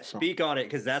 Yeah, speak on it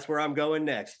because that's where I'm going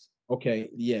next. Okay,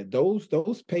 yeah, those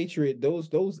Patriot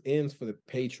those ends for the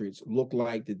Patriots look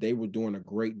like that they were doing a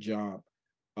great job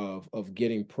of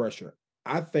getting pressure.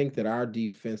 I think that our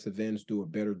defensive ends do a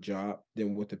better job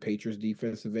than what the Patriots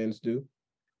defensive ends do.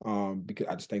 Because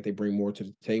I just think they bring more to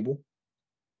the table.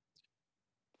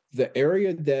 The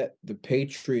area that the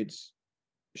Patriots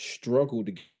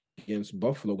struggled against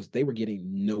Buffalo was they were getting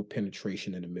no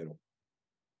penetration in the middle.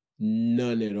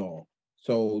 None at all.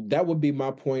 So that would be my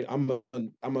point. I'm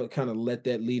gonna kind of let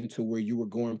that lead into where you were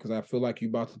going because I feel like you're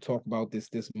about to talk about this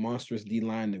monstrous D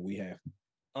line that we have.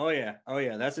 Oh yeah.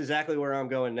 That's exactly where I'm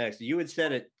going next. You had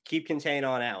said it. Keep contain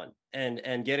on Allen,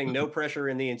 and getting no pressure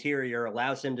in the interior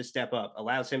allows him to step up,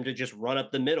 allows him to just run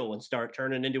up the middle and start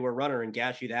turning into a runner and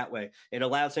gash you that way. It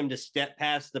allows him to step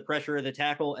past the pressure of the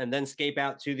tackle and then scape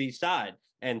out to the side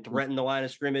and threaten the line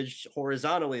of scrimmage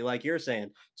horizontally, like you're saying.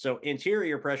 So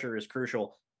interior pressure is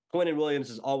crucial. Quentin Williams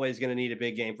is always going to need a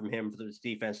big game from him for this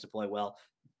defense to play well.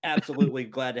 Absolutely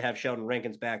glad to have Sheldon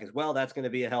Rankins back as well. That's going to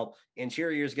be a help.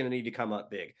 Interior is going to need to come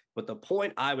up big. But the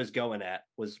point I was going at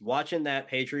was watching that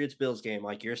Patriots Bills game,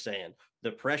 like you're saying,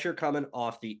 the pressure coming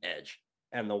off the edge.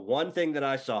 And the one thing that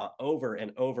I saw over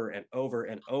and over and over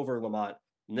and over, Lamont,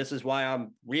 and this is why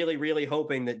I'm really, really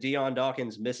hoping that Deion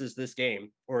Dawkins misses this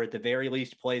game, or at the very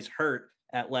least plays hurt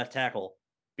at left tackle,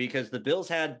 because the Bills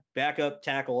had backup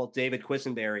tackle David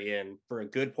Quisenberry in for a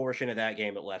good portion of that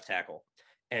game at left tackle.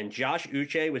 And Josh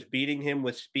Uche was beating him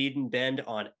with speed and bend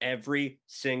on every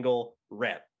single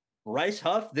rep. Bryce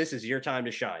Huff, this is your time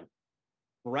to shine.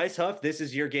 Bryce Huff, this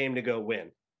is your game to go win.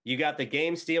 You got the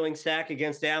game-stealing sack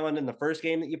against Allen in the first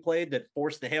game that you played that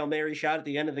forced the Hail Mary shot at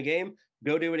the end of the game.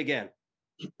 Go do it again.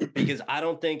 Because I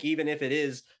don't think even if it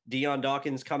is Deion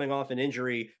Dawkins coming off an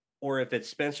injury, or if it's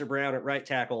Spencer Brown at right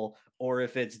tackle, or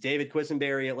if it's David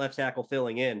Quisenberry at left tackle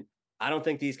filling in, I don't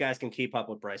think these guys can keep up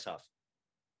with Bryce Huff.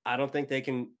 I don't think they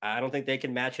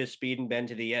can match his speed and bend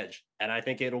to the edge. And I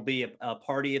think it'll be a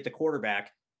party at the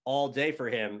quarterback all day for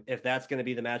him if that's going to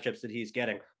be the matchups that he's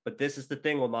getting. But this is the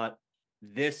thing, Lamont.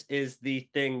 This is the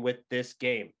thing with this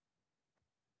game.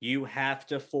 You have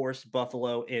to force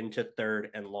Buffalo into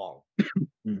third and long.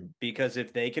 Because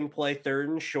if they can play third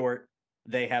and short,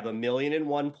 they have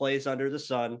 1,000,001 plays under the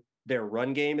sun. Their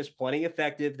run game is plenty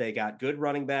effective. They got good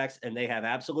running backs, and they have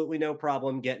absolutely no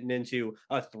problem getting into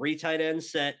a 3 tight end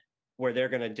set where they're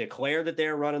going to declare that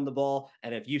they're running the ball.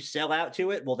 And if you sell out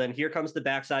to it, well, then here comes the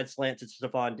backside slant to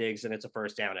Stephon Diggs, and it's a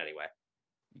first down anyway.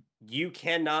 You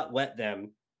cannot let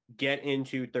them get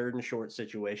into third and short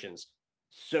situations.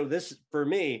 So this, for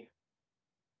me,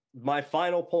 my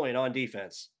final point on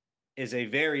defense is a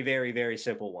very, very, very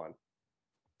simple one.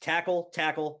 Tackle,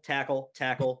 tackle, tackle,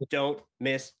 tackle. Don't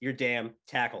miss your damn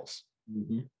tackles.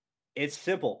 Mm-hmm. It's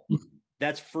simple.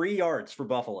 That's free yards for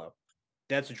Buffalo.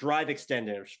 That's drive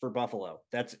extenders for Buffalo.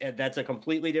 That's a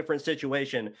completely different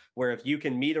situation where if you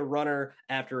can meet a runner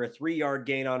after a 3-yard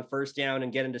gain on first down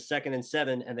and get into 2nd and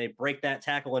 7 and they break that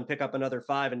tackle and pick up another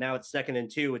 5 and now it's 2nd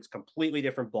and 2, it's a completely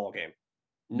different ball game.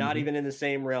 Not even in the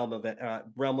same realm of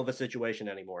a situation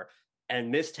anymore.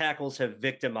 And missed tackles have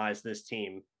victimized this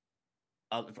team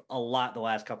a lot the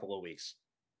last couple of weeks.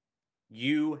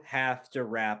 You have to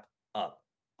wrap up.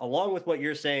 Along with what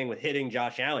you're saying with hitting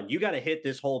Josh Allen, you got to hit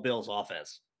this whole Bills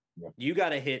offense. Yeah. You got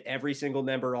to hit every single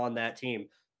member on that team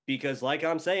because, like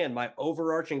I'm saying, my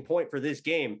overarching point for this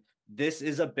game, this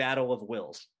is a battle of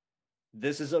wills.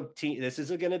 This is a team. This is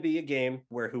going to be a game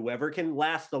where whoever can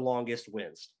last the longest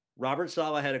wins. Robert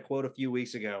Saleh had a quote a few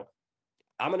weeks ago.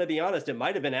 I'm going to be honest, it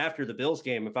might have been after the Bills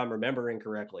game, if I'm remembering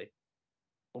correctly,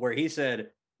 where he said,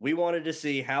 we wanted to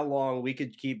see how long we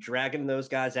could keep dragging those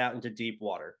guys out into deep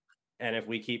water. And if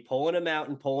we keep pulling them out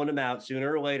and pulling them out,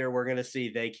 sooner or later, we're going to see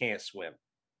they can't swim.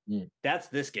 That's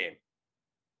this game.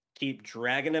 Keep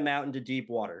dragging them out into deep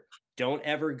water. Don't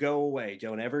ever go away.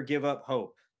 Don't ever give up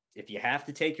hope. If you have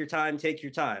to take your time, take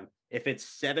your time. If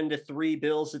it's 7-3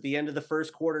 Bills at the end of the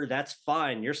first quarter, that's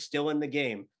fine. You're still in the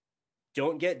game.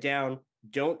 Don't get down.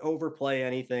 Don't overplay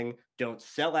anything. Don't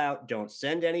sell out. Don't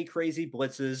send any crazy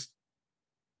blitzes.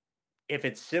 If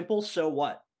it's simple, so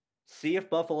what? See if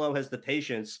Buffalo has the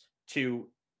patience to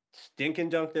stink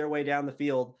and dunk their way down the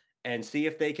field and see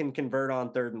if they can convert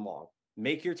on 3rd and long.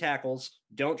 Make your tackles.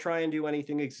 Don't try and do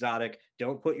anything exotic.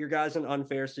 Don't put your guys in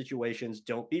unfair situations.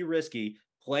 Don't be risky.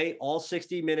 Play all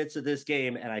 60 minutes of this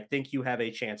game, and I think you have a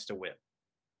chance to win.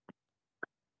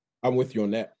 I'm with you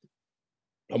on that.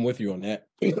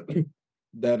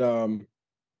 That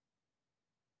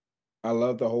I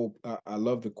love I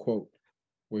love the quote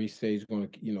where he says he's going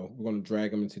to, we're going to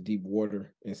drag them into deep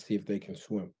water and see if they can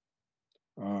swim.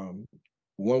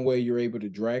 One way you're able to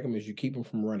drag them is you keep them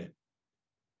from running.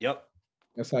 Yep.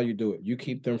 That's how you do it. You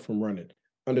keep them from running.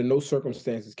 Under no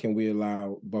circumstances can we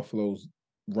allow Buffalo's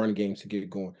run game to get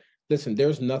going. Listen,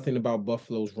 there's nothing about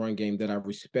Buffalo's run game that I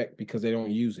respect because they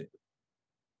don't use it.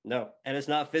 No, and it's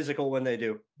not physical when they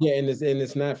do. Yeah, and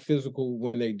it's not physical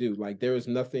when they do. Like, there is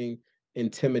nothing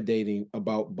intimidating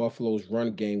about Buffalo's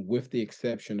run game, with the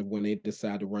exception of when they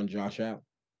decide to run Josh Allen.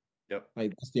 Yep.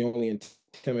 Like, that's the only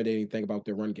intimidating thing about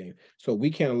their run game. So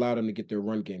we can't allow them to get their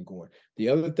run game going. The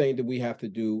other thing that we have to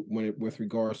do with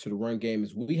regards to the run game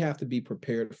is we have to be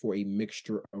prepared for a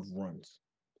mixture of runs.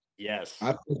 Yes.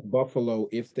 I think Buffalo,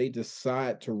 if they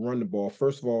decide to run the ball,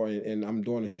 first of all, and I'm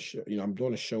doing a show, I'm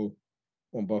doing a show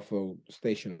on Buffalo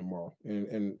Station tomorrow,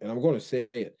 and I'm going to say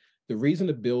it. The reason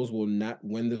the Bills will not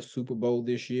win the Super Bowl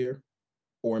this year,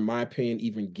 or in my opinion,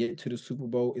 even get to the Super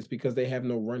Bowl, is because they have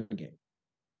no run game.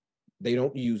 They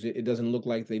don't use it. It doesn't look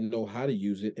like they know how to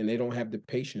use it, and they don't have the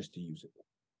patience to use it.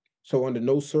 So under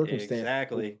no circumstance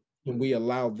can we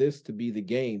allow this to be the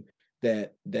game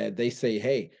that they say,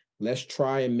 hey, let's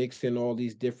try and mix in all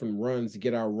these different runs to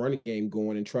get our run game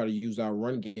going and try to use our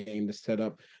run game to set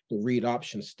up the read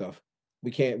option stuff.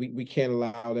 We can't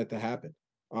allow that to happen.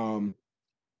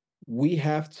 We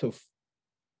have to.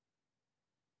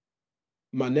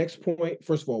 My next point,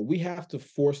 first of all, we have to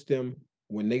force them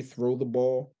when they throw the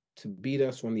ball to beat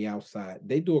us on the outside.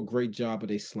 They do a great job of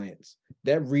their slants.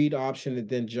 That read option, and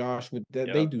then Josh with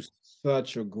that, they do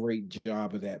such a great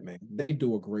job of that, man. They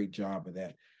do a great job of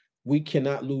that. We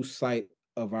cannot lose sight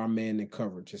of our man in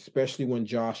coverage, especially when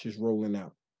Josh is rolling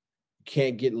out. You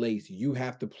can't get lazy. You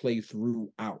have to play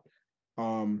throughout.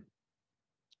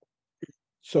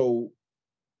 So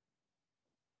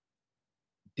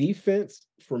defense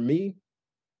for me,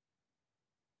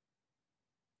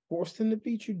 force them to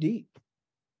beat you deep.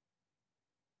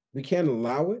 We can't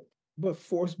allow it, but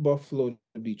force Buffalo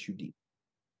to beat you deep.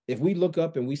 If we look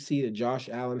up and we see that Josh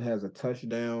Allen has a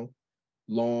touchdown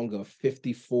long of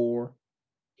 54,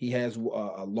 he has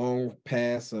a long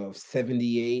pass of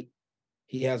 78,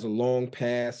 he has a long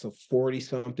pass of 40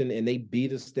 something, and they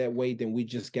beat us that way, then we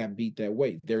just got beat that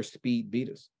way. Their speed beat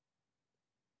us.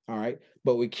 All right.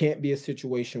 But it can't be a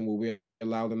situation where we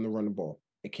allow them to run the ball.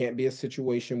 It can't be a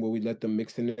situation where we let them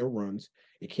mix in their runs.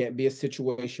 It can't be a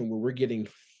situation where we're getting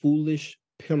foolish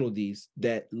penalties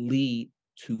that lead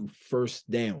to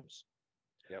first downs.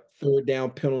 Yep. 3rd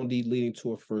down penalty leading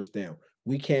to a first down.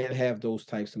 We can't have those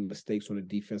types of mistakes on the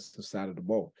defensive side of the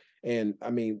ball. And I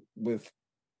mean,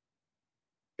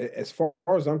 as far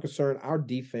as I'm concerned, our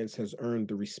defense has earned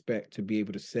the respect to be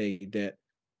able to say that,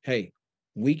 hey,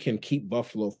 we can keep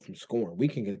Buffalo from scoring. We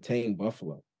can contain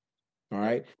Buffalo. All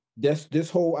right. This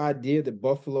whole idea that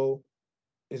Buffalo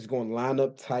is going to line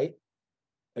up tight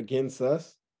against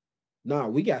us. Nah,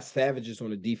 we got savages on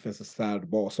the defensive side of the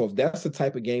ball. So if that's the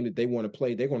type of game that they want to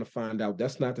play, they're going to find out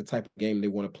that's not the type of game they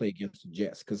want to play against the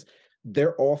Jets, because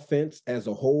their offense as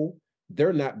a whole,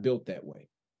 they're not built that way.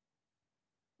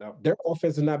 No. Their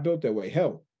offense is not built that way.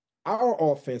 Hell, our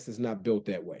offense is not built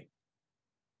that way.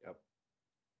 Yep.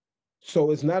 So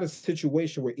it's not a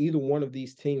situation where either one of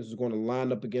these teams is going to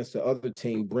line up against the other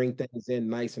team, bring things in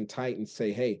nice and tight and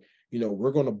say, hey,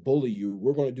 we're going to bully you.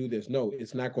 We're going to do this. No,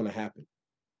 it's not going to happen.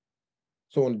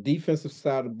 So on the defensive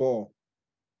side of the ball,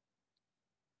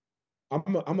 I'm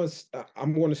going to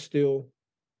I'm going to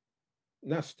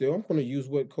use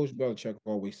what Coach Belichick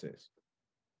always says.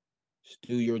 Just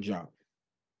do your job.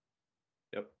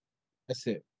 Yep. That's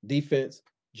it. Defense,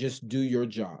 just do your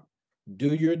job.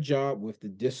 Do your job with the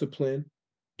discipline.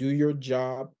 Do your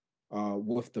job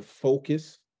with the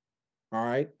focus. All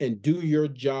right. And do your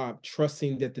job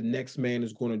trusting that the next man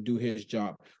is going to do his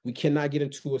job. We cannot get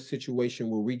into a situation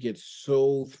where we get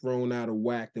so thrown out of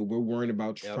whack that we're worrying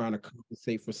about Yep. trying to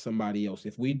compensate for somebody else.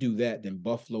 If we do that, then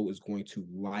Buffalo is going to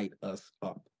light us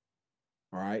up.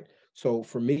 All right. So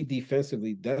for me,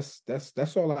 defensively, that's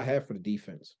all I have for the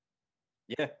defense.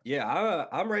 Yeah,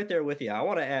 I'm right there with you. I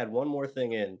want to add one more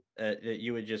thing in that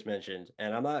you had just mentioned,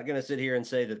 and I'm not going to sit here and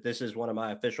say that this is one of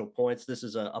my official points. This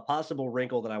is a possible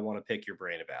wrinkle that I want to pick your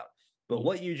brain about. But Mhm.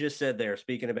 what you just said there,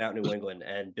 speaking about New England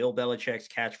and Bill Belichick's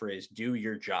catchphrase, do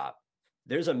your job,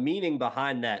 there's a meaning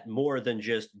behind that more than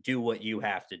just do what you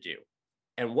have to do.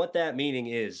 And what that meaning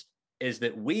is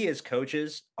that we as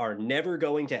coaches are never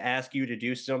going to ask you to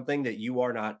do something that you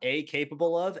are not A,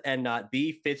 capable of, and not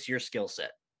B, fits your skill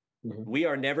set. Mhm. We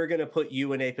are never going to put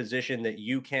you in a position that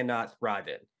you cannot thrive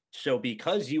in. So,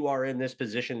 because you are in this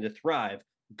position to thrive,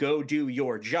 go do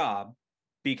your job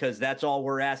because that's all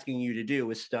we're asking you to do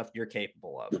is stuff you're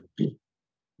capable of.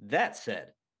 That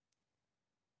said,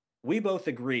 we both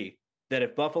agree that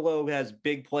if Buffalo has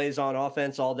big plays on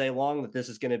offense all day long, that this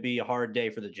is going to be a hard day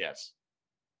for the Jets.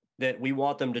 That we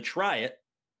want them to try it,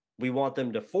 we want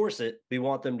them to force it, we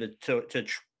want them to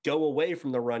go away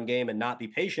from the run game and not be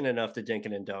patient enough to dink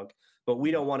it and dunk, but we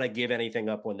don't want to give anything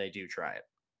up when they do try it.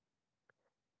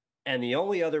 And the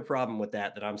only other problem with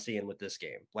that I'm seeing with this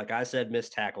game, like I said,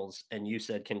 missed tackles, and you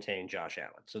said contain Josh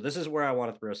Allen. So this is where I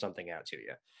want to throw something out to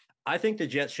you. I think the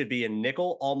Jets should be in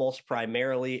nickel almost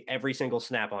primarily every single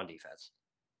snap on defense.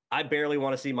 I barely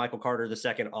want to see Michael Carter the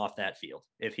second off that field.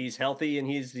 If he's healthy and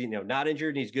he's not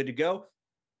injured and he's good to go,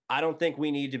 I don't think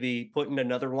we need to be putting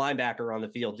another linebacker on the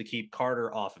field to keep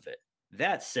Carter off of it.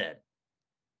 That said,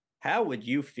 how would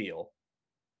you feel,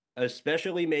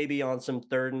 especially maybe on some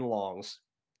third and longs,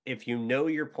 if you know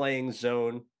you're playing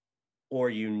zone or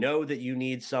you know that you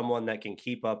need someone that can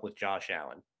keep up with Josh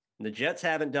Allen? The Jets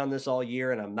haven't done this all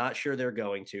year, and I'm not sure they're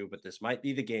going to, but this might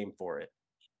be the game for it.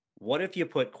 What if you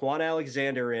put Quan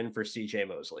Alexander in for CJ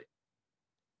Mosley?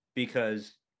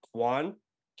 Because Quan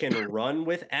can run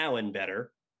with Allen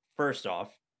better, first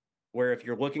off, where if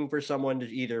you're looking for someone to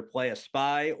either play a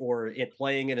spy or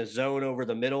playing in a zone over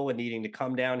the middle and needing to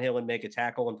come downhill and make a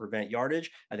tackle and prevent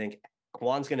yardage, I think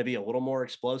Quan's going to be a little more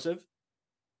explosive.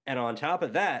 And on top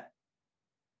of that,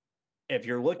 if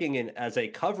you're looking in as a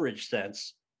coverage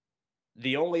sense,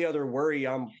 the only other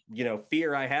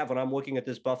fear I have when I'm looking at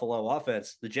this Buffalo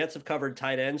offense, the Jets have covered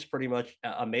tight ends pretty much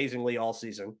amazingly all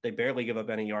season. They barely give up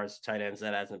any yards to tight ends.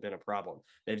 That hasn't been a problem.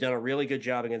 They've done a really good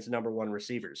job against number one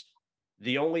receivers.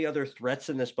 The only other threats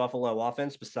in this Buffalo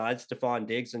offense besides Stephon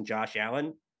Diggs and Josh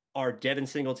Allen are Devin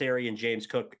Singletary and James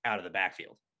Cook out of the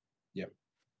backfield. Yep.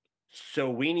 So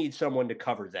we need someone to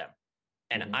cover them.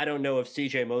 And I don't know if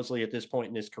CJ Mosley at this point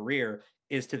in his career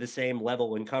is to the same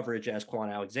level in coverage as Quan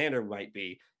Alexander might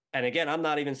be. And again, I'm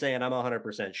not even saying I'm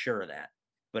 100% sure of that,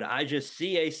 but I just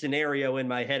see a scenario in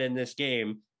my head in this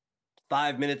game.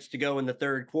 5 minutes to go in the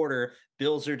third quarter.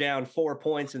 Bills are down 4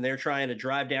 points and they're trying to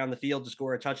drive down the field to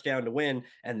score a touchdown to win.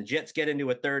 And the Jets get into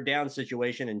a third down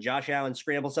situation and Josh Allen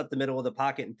scrambles up the middle of the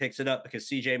pocket and picks it up because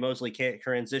CJ Mosley can't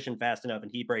transition fast enough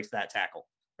and he breaks that tackle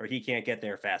or he can't get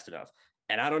there fast enough.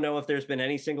 And I don't know if there's been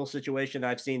any single situation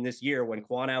I've seen this year when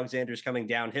Quan Alexander's coming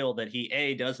downhill that he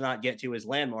A, does not get to his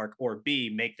landmark, or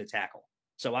B, make the tackle.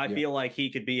 So I feel like he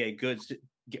could be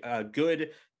a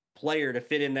good player to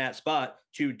fit in that spot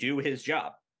to do his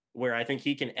job, where I think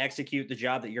he can execute the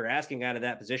job that you're asking out of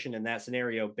that position in that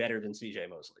scenario better than CJ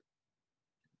Mosley.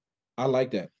 I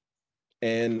like that.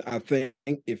 And I think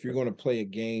if you're going to play a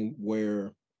game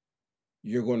where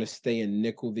you're going to stay in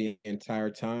nickel the entire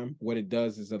time, what it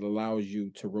does is it allows you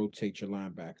to rotate your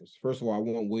linebackers. First of all, I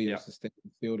want Williams to stay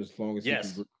in the field as long as he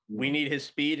can. We need his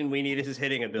speed and we need his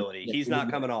hitting ability. He's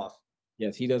not coming off.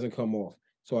 Yes, he doesn't come off.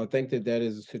 So I think that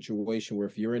is a situation where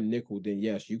if you're in nickel, then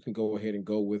yes, you can go ahead and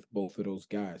go with both of those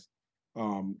guys.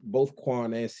 Both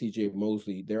Quan and CJ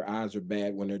Mosley, their eyes are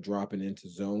bad when they're dropping into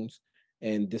zones.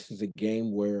 And this is a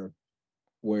game where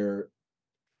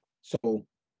so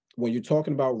when you're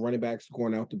talking about running backs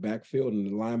going out the backfield and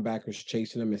the linebackers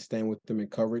chasing them and staying with them in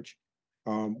coverage,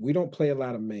 we don't play a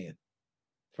lot of man.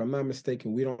 If I'm not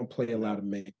mistaken, we don't play a lot of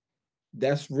man.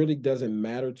 That really doesn't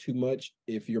matter too much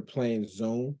if you're playing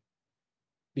zone,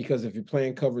 because if you're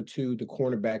playing cover two, the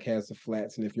cornerback has the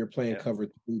flats, and if you're playing cover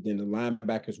three, then the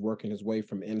linebacker's working his way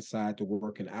from inside to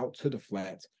working out to the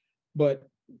flats. But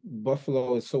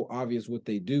Buffalo is so obvious what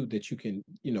they do that you can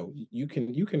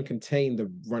contain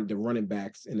the running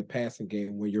backs in the passing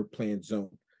game when you're playing zone.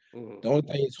 The only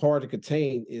thing it's hard to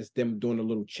contain is them doing the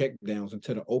little check downs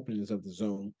into the openings of the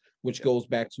zone, which goes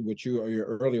back to what your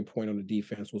earlier point on the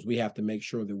defense was we have to make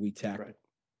sure that we tackle. Right.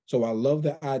 So I love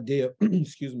the idea,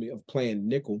 excuse me, of playing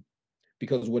nickel,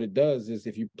 because what it does is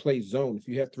if you play zone, if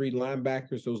you have three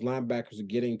linebackers, those linebackers are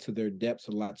getting to their depths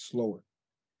a lot slower.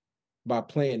 By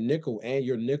playing nickel and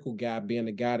your nickel guy being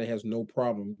the guy that has no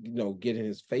problem, getting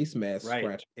his face mask Right.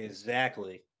 scratched.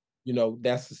 Exactly.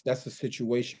 That's a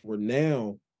situation where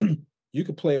now you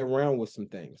can play around with some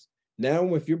things.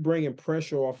 Now, if you're bringing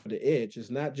pressure off of the edge,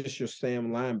 it's not just your Sam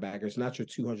linebacker. It's not your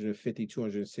 250,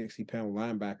 260-pound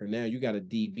linebacker. Now you got a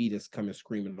DB that's coming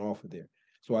screaming off of there.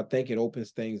 So I think it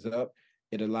opens things up.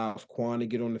 It allows Quan to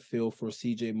get on the field for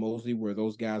CJ Mosley, where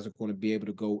those guys are going to be able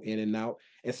to go in and out,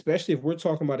 especially if we're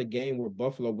talking about a game where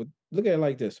Buffalo would look at it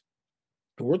like this.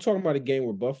 If we're talking about a game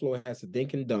where Buffalo has to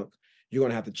dink and dunk, you're going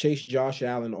to have to chase Josh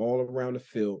Allen all around the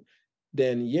field.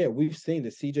 Then, yeah, we've seen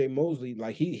that CJ Mosley,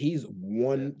 like he's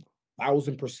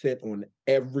 1,000% on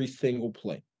every single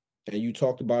play. And you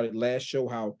talked about it last show,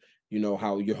 how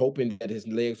you're hoping that his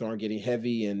legs aren't getting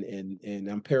heavy, and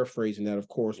I'm paraphrasing that, of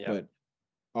course, but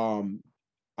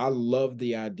I love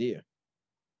the idea.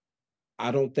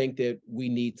 I don't think that we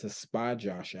need to spy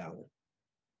Josh Allen.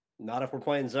 Not if we're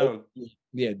playing zone.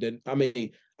 Yeah, I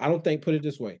mean, I don't think. Put it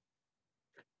this way.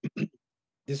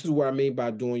 This is what I mean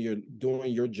by doing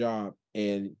your job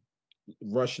and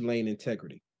rush lane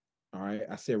integrity. All right,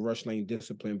 I said rush lane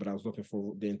discipline, but I was looking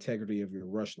for the integrity of your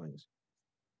rush lanes.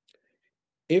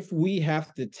 If we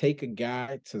have to take a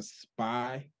guy to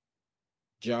spy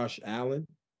Josh Allen,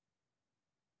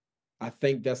 I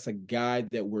think that's a guy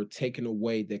that we're taking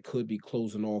away that could be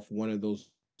closing off one of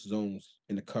those zones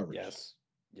in the coverage.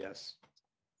 Yes.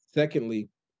 Secondly,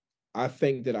 I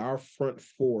think that our front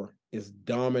four is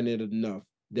dominant enough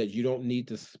that you don't need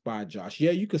to spy Josh.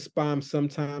 Yeah, you can spy him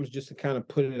sometimes just to kind of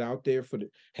put it out there for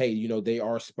hey, they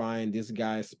are spying, this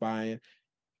guy is spying.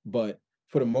 But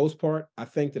for the most part, I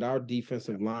think that our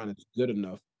defensive line is good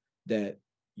enough that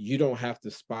you don't have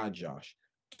to spy Josh.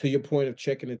 To your point of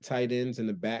checking the tight ends and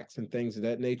the backs and things of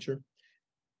that nature,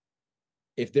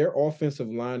 if their offensive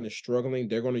line is struggling,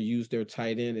 they're going to use their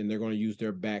tight end and they're going to use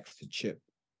their backs to chip.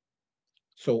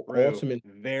 So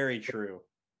ultimately, very true.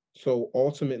 So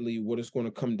ultimately, what it's going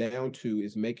to come down to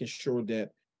is making sure that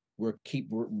we're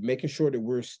making sure that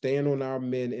we're staying on our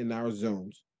men in our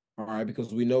zones. All right,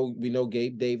 because we know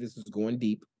Gabe Davis is going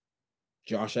deep.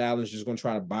 Josh Allen is just going to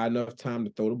try to buy enough time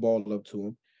to throw the ball up to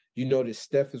him. You know that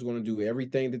Steph is going to do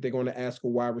everything that they're going to ask a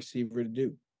wide receiver to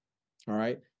do. All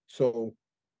right. So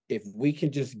if we can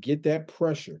just get that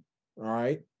pressure, all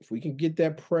right, if we can get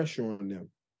that pressure on them,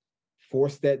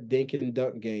 force that dink and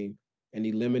dunk game, and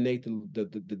eliminate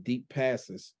the deep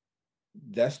passes,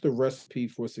 that's the recipe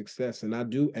for success. And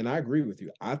I agree with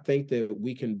you. I think that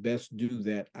we can best do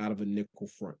that out of a nickel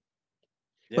front.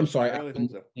 Yeah, I'm sorry, I really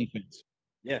think so. Defense.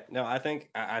 Yeah, no, I think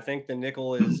the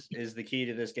nickel is the key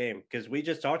to this game, because we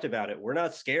just talked about it. We're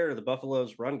not scared of the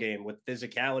Buffalo's run game with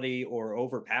physicality or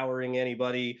overpowering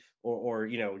anybody or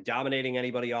dominating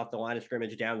anybody off the line of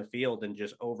scrimmage down the field and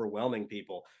just overwhelming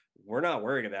people. We're not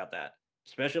worried about that,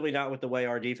 especially not with the way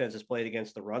our defense has played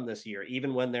against the run this year,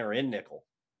 even when they're in nickel.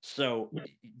 So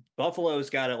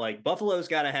Buffalo's got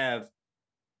to have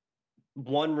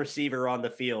one receiver on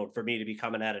the field for me to be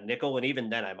coming at a nickel, and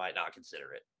even then I might not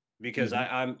consider it. Because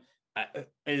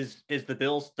is the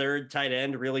Bills' third tight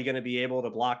end really going to be able to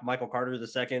block Michael Carter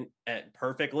II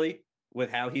perfectly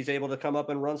with how he's able to come up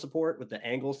and run support with the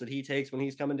angles that he takes when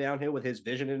he's coming downhill with his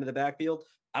vision into the backfield?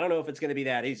 I don't know if it's going to be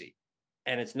that easy.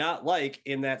 And it's not like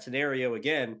in that scenario,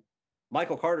 again,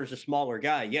 Michael Carter's a smaller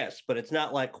guy, yes, but it's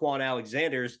not like Quan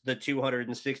Alexander's the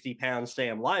 260-pound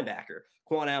Sam linebacker.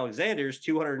 Quan Alexander's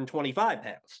 225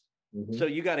 pounds. So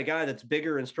you got a guy that's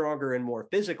bigger and stronger and more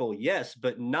physical, yes,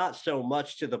 but not so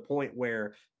much to the point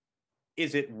where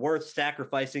is it worth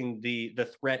sacrificing the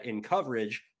threat in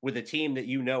coverage with a team that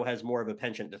has more of a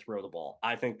penchant to throw the ball?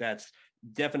 I think that's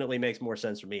definitely makes more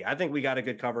sense for me. I think we got a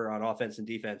good cover on offense and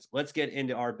defense. Let's get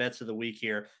into our bets of the week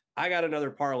here. I got another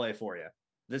parlay for you.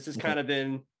 This has kind of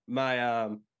been my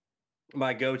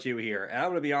my go-to here. And I'm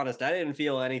going to be honest, I didn't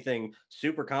feel anything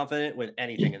super confident with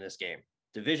anything in this game.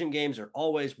 Division games are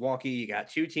always wonky. You got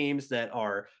two teams that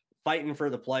are fighting for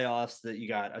the playoffs, that you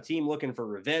got a team looking for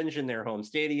revenge in their home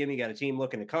stadium. You got a team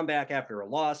looking to come back after a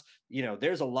loss.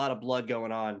 There's a lot of blood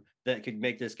going on that could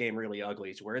make this game really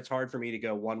ugly, to where it's hard for me to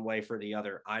go one way for the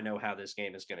other. I know how this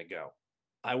game is going to go.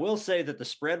 I will say that the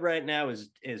spread right now is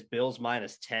Bills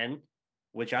 -10,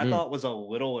 which I thought was a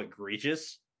little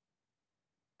egregious.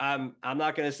 I'm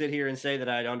not going to sit here and say that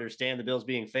I understand the Bills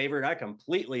being favored. I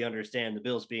completely understand the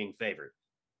Bills being favored.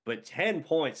 but 10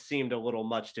 points seemed a little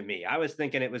much to me. I was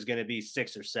thinking it was going to be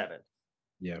 6 or 7.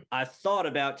 Yeah. I thought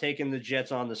about taking the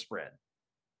Jets on the spread,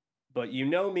 but you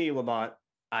know me, Lamont.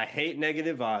 I hate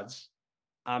negative odds.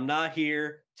 I'm not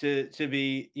here to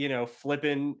be,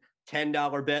 flipping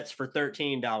 $10 bets for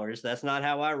 $13. That's not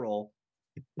how I roll.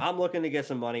 I'm looking to get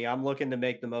some money. I'm looking to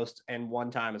make the most and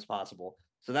one time as possible.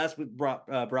 So that's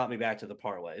what brought me back to the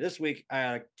parlay. This week, I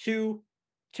had two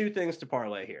things to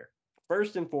parlay here.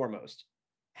 First and foremost,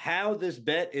 how this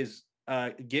bet is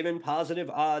given positive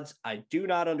odds, I do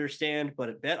not understand, but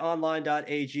at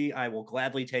BetOnline.ag, I will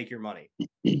gladly take your money.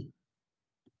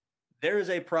 There is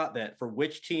a prop bet for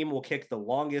which team will kick the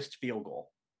longest field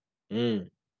goal.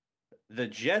 The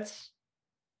Jets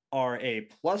are a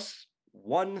plus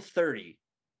 130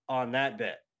 on that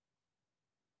bet.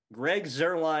 Greg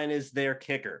Zuerlein is their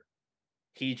kicker.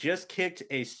 He just kicked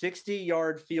a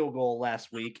 60-yard field goal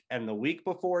last week, and the week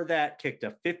before that kicked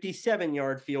a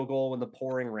 57-yard field goal in the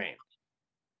pouring rain.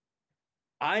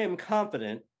 I am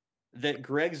confident that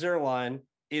Greg Zuerlein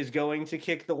is going to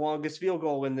kick the longest field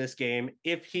goal in this game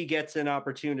if he gets an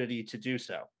opportunity to do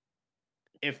so.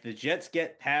 If the Jets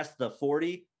get past the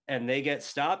 40 and they get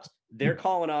stopped, they're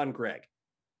calling on Greg.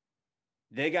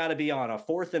 They got to be on a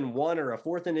 4th and 1 or a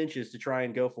 4th and inches to try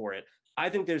and go for it. I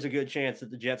think there's a good chance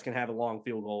that the Jets can have a long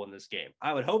field goal in this game.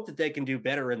 I would hope that they can do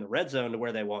better in the red zone to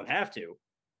where they won't have to.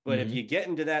 But if you get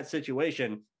into that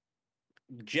situation,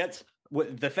 Jets,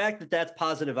 the fact that that's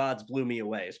positive odds blew me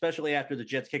away, especially after the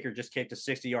Jets kicker just kicked a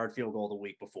 60-yard field goal the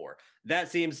week before. That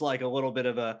seems like a little bit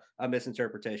of a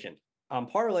misinterpretation. I'm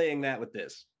parlaying that with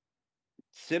this.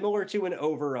 Similar to an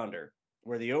over-under,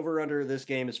 where the over-under of this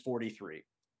game is 43.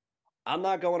 I'm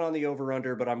not going on the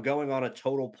over-under, but I'm going on a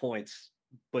total points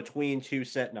between two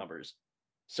set numbers.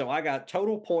 So I got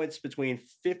total points between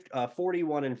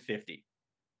 41 and 50.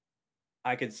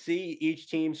 I could see each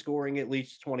team scoring at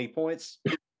least 20 points.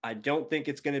 I don't think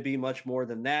it's going to be much more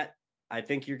than that. I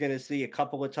think you're going to see a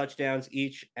couple of touchdowns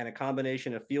each and a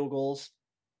combination of field goals.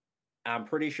 I'm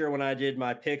pretty sure when I did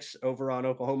my picks over on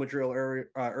Oklahoma Drill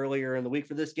earlier in the week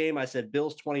for this game, I said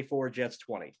Bills 24, Jets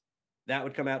 20. That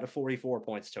would come out to 44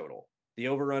 points total. The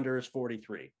over-under is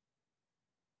 43.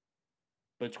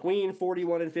 Between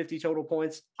 41 and 50 total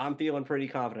points, I'm feeling pretty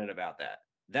confident about that.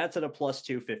 That's at a plus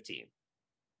 215.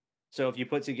 So if you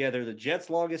put together the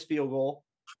Jets' longest field goal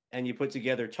and you put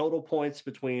together total points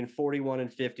between 41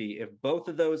 and 50, if both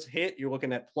of those hit, you're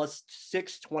looking at plus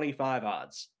 625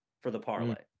 odds for the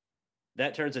parlay.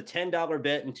 That turns a $10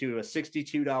 bet into a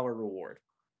 $62 reward.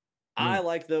 I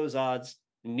like those odds.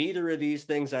 Neither of these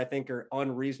things I think are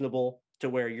unreasonable to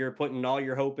where you're putting all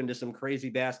your hope into some crazy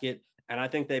basket, and I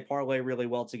think they parlay really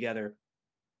well together.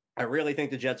 I really think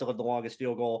the Jets will have the longest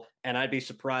field goal, and I'd be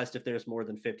surprised if there's more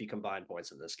than 50 combined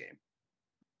points in this game.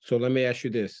 So let me ask you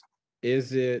this.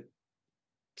 Is it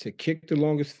to kick the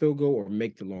longest field goal or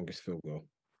make the longest field goal?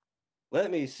 Let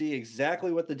me see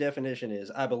exactly what the definition is.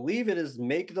 I believe it is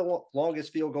make the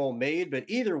longest field goal made, but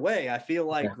either way, I feel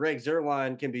like Greg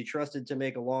Zuerlein can be trusted to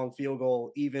make a long field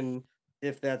goal, even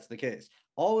if that's the case.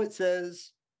 All it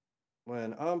says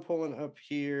when I'm pulling up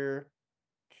here,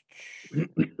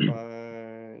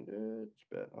 find it,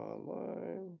 bet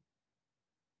online.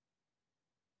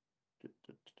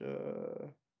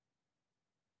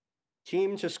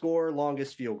 Team to score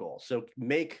longest field goal. So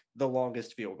make the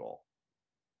longest field goal.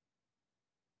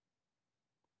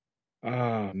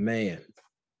 Ah, man.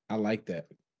 I like that.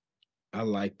 I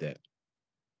like that.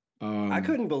 I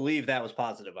couldn't believe that was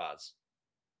positive odds.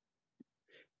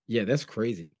 Yeah, that's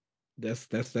crazy.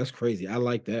 That's crazy. I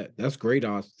like that. That's great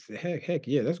odds. Heck,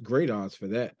 yeah, that's great odds for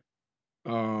that.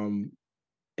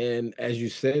 And as you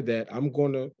said that, I'm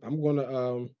gonna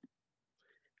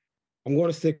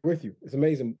stick with you. It's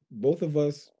amazing. Both of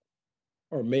us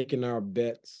are making our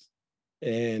bets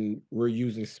and we're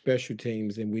using special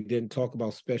teams, and we didn't talk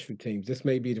about special teams. This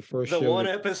may be the first The show one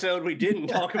episode we didn't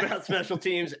talk about special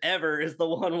teams ever is the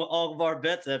one where all of our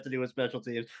bets have to do with special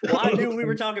teams. Well, I knew we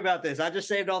were talking about this. I just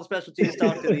saved all the special teams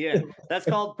talk to the end. That's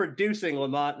called producing,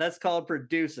 Lamont. That's called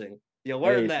producing. You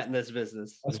learn that in this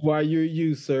business. That's why you're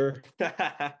you, sir.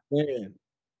 Man,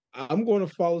 I'm going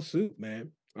to follow suit,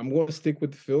 man. I'm going to stick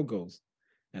with the field goals.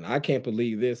 And I can't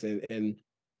believe this. And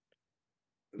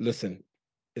listen,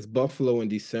 it's Buffalo in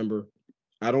December.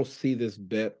 I don't see this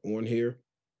bet on here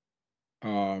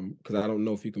because I don't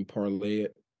know if you can parlay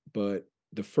it. But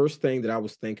the first thing that I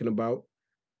was thinking about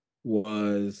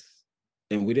was,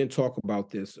 and we didn't talk about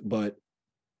this, but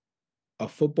a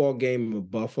football game in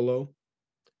Buffalo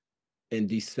in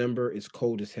December is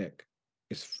cold as heck.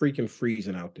 It's freaking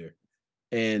freezing out there.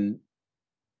 And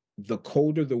the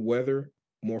colder the weather,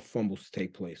 more fumbles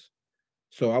take place.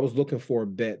 So I was looking for a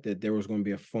bet that there was going to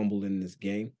be a fumble in this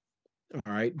game.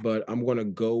 All right, but I'm going to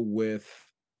go with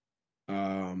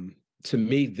to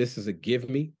me, this is a give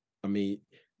me. I mean,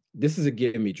 this is a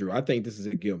give me, Drew. I think this is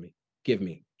a give me. Give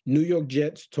me. New York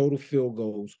Jets total field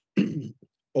goals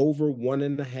over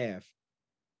 1.5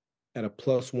 at a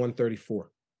plus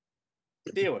 134.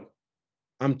 Stealing.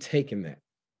 I'm taking that.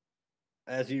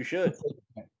 As you should.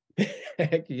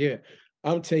 Heck yeah.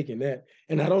 I'm taking that.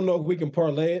 And I don't know if we can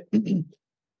parlay it.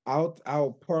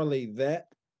 I'll parlay that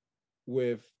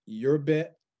with your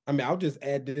bet. I mean, I'll just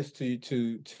add this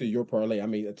to your parlay. I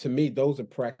mean, to me, those are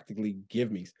practically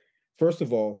give me's. First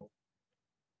of all,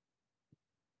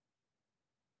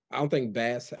 I don't think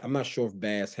Bass. I'm not sure if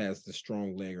Bass has the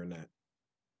strong leg or not.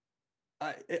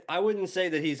 I wouldn't say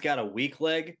that he's got a weak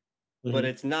leg, but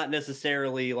it's not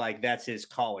necessarily like that's his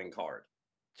calling card.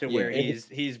 To where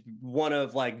he's one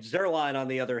of like Zerline, on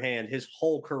the other hand, his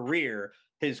whole career,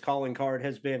 his calling card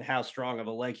has been how strong of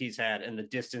a leg he's had and the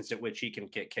distance at which he can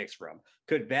kick kicks from.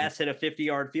 Could Bass hit a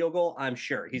 50-yard field goal? I'm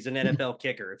sure. He's an NFL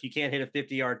kicker. If you can't hit a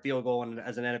 50-yard field goal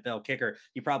as an NFL kicker,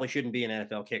 you probably shouldn't be an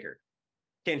NFL kicker.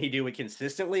 Can he do it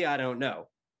consistently? I don't know.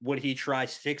 Would he try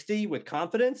 60 with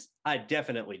confidence? I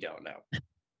definitely don't know.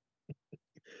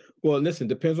 Well, listen,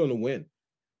 depends on the win.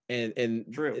 And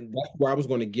True. And that's where I was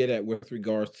going to get at with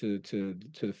regards to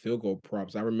the field goal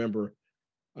props. I remember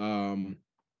when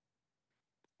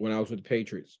I was with the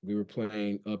Patriots, we were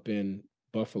playing up in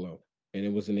Buffalo, and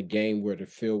it was in a game where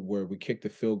we kicked the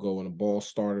field goal and the ball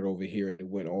started over here and it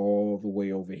went all the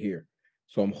way over here.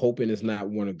 So I'm hoping it's not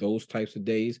one of those types of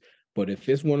days. But if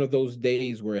it's one of those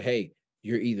days where, hey,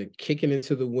 you're either kicking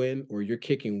into the win or you're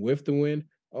kicking with the win,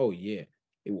 oh yeah,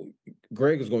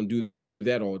 Greg is going to do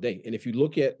that all day. And if you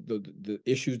look at the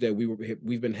issues that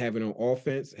we've been having on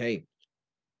offense, hey,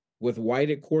 with White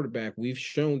at quarterback, we've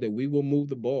shown that we will move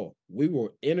the ball. We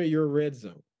will enter your red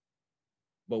zone,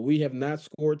 but we have not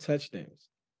scored touchdowns.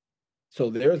 So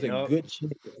there's a good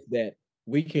chance that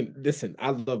we can listen.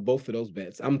 I love both of those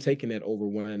bets. I'm taking that over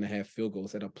 1.5 field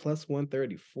goals at a plus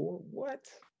 134. What?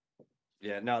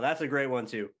 Yeah, no, that's a great one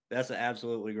too. That's an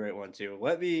absolutely great one too.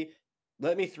 Let me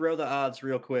throw the odds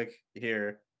real quick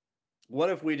here. What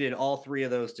if we did all three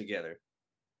of those together?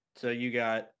 So you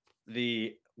got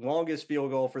the longest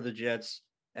field goal for the Jets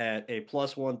at a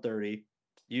plus 130.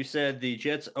 You said the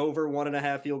Jets over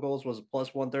 1.5 field goals was a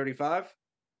plus 135?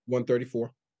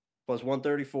 134. Plus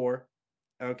 134.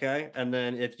 Okay. And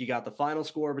then if you got the final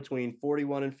score between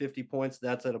 41 and 50 points,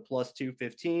 that's at a plus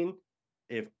 215.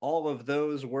 If all of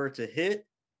those were to hit,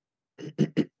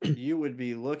 you would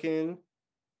be looking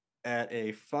at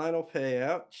a final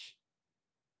payout.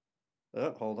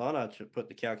 Oh, hold on. I should put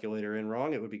the calculator in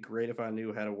wrong. It would be great if I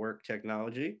knew how to work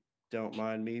technology. Don't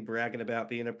mind me bragging about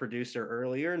being a producer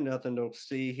earlier. Nothing to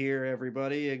see here,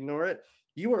 everybody. Ignore it.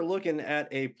 You are looking at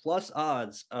a plus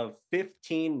odds of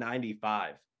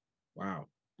 15.95. Wow.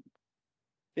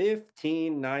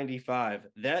 15.95.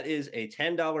 That is a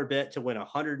 $10 bet to win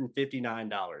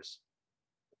 $159.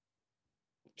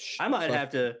 I might have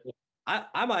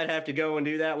to go and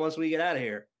do that once we get out of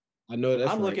here. I know that's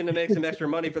I'm looking to make some extra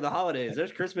money for the holidays.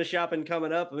 There's Christmas shopping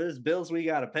coming up. There's bills we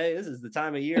got to pay. This is the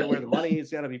time of year where the money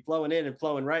is going to be flowing in and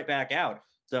flowing right back out.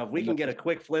 So if we can get a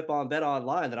quick flip on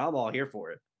BetOnline, then I'm all here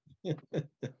for it.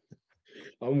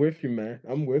 I'm with you, man.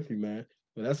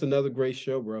 But that's another great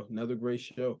show, bro. Another great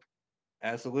show.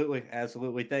 Absolutely.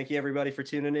 Absolutely. Thank you, everybody, for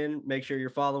tuning in. Make sure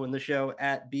you're following the show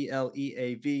at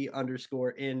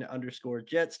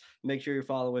BLEAV_in_Jets. Make sure you're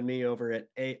following me over at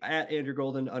Andrew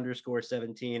Golden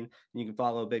 _17. You can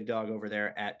follow Big Dog over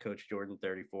there at Coach Jordan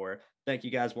 34. Thank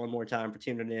you guys one more time for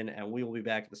tuning in, and we will be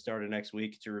back at the start of next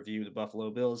week to review the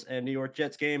Buffalo Bills and New York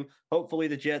Jets game. Hopefully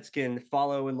the Jets can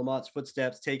follow in Lamont's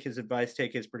footsteps, take his advice,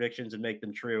 take his predictions, and make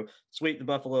them true. Sweep the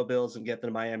Buffalo Bills and get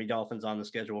the Miami Dolphins on the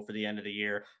schedule for the end of the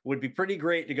year. Would be pretty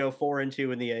great to go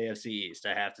 4-2 in the AFC East,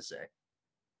 I have to say.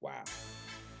 Wow.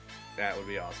 That would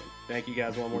be awesome. Thank you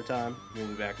guys one more time. We'll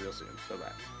be back real soon.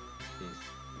 Bye-bye. Peace.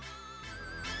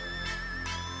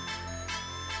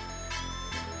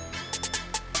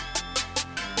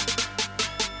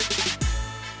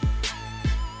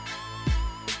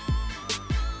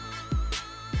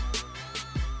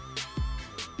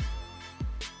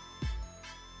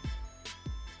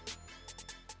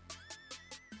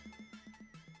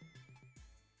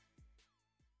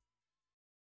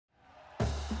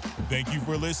 Thank you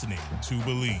for listening to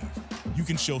Bleav. You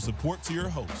can show support to your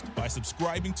host by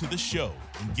subscribing to the show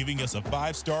and giving us a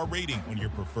 5-star rating on your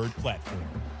preferred platform.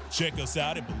 Check us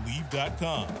out at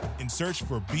Bleav.com and search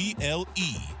for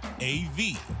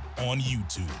BLEAV on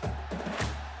YouTube.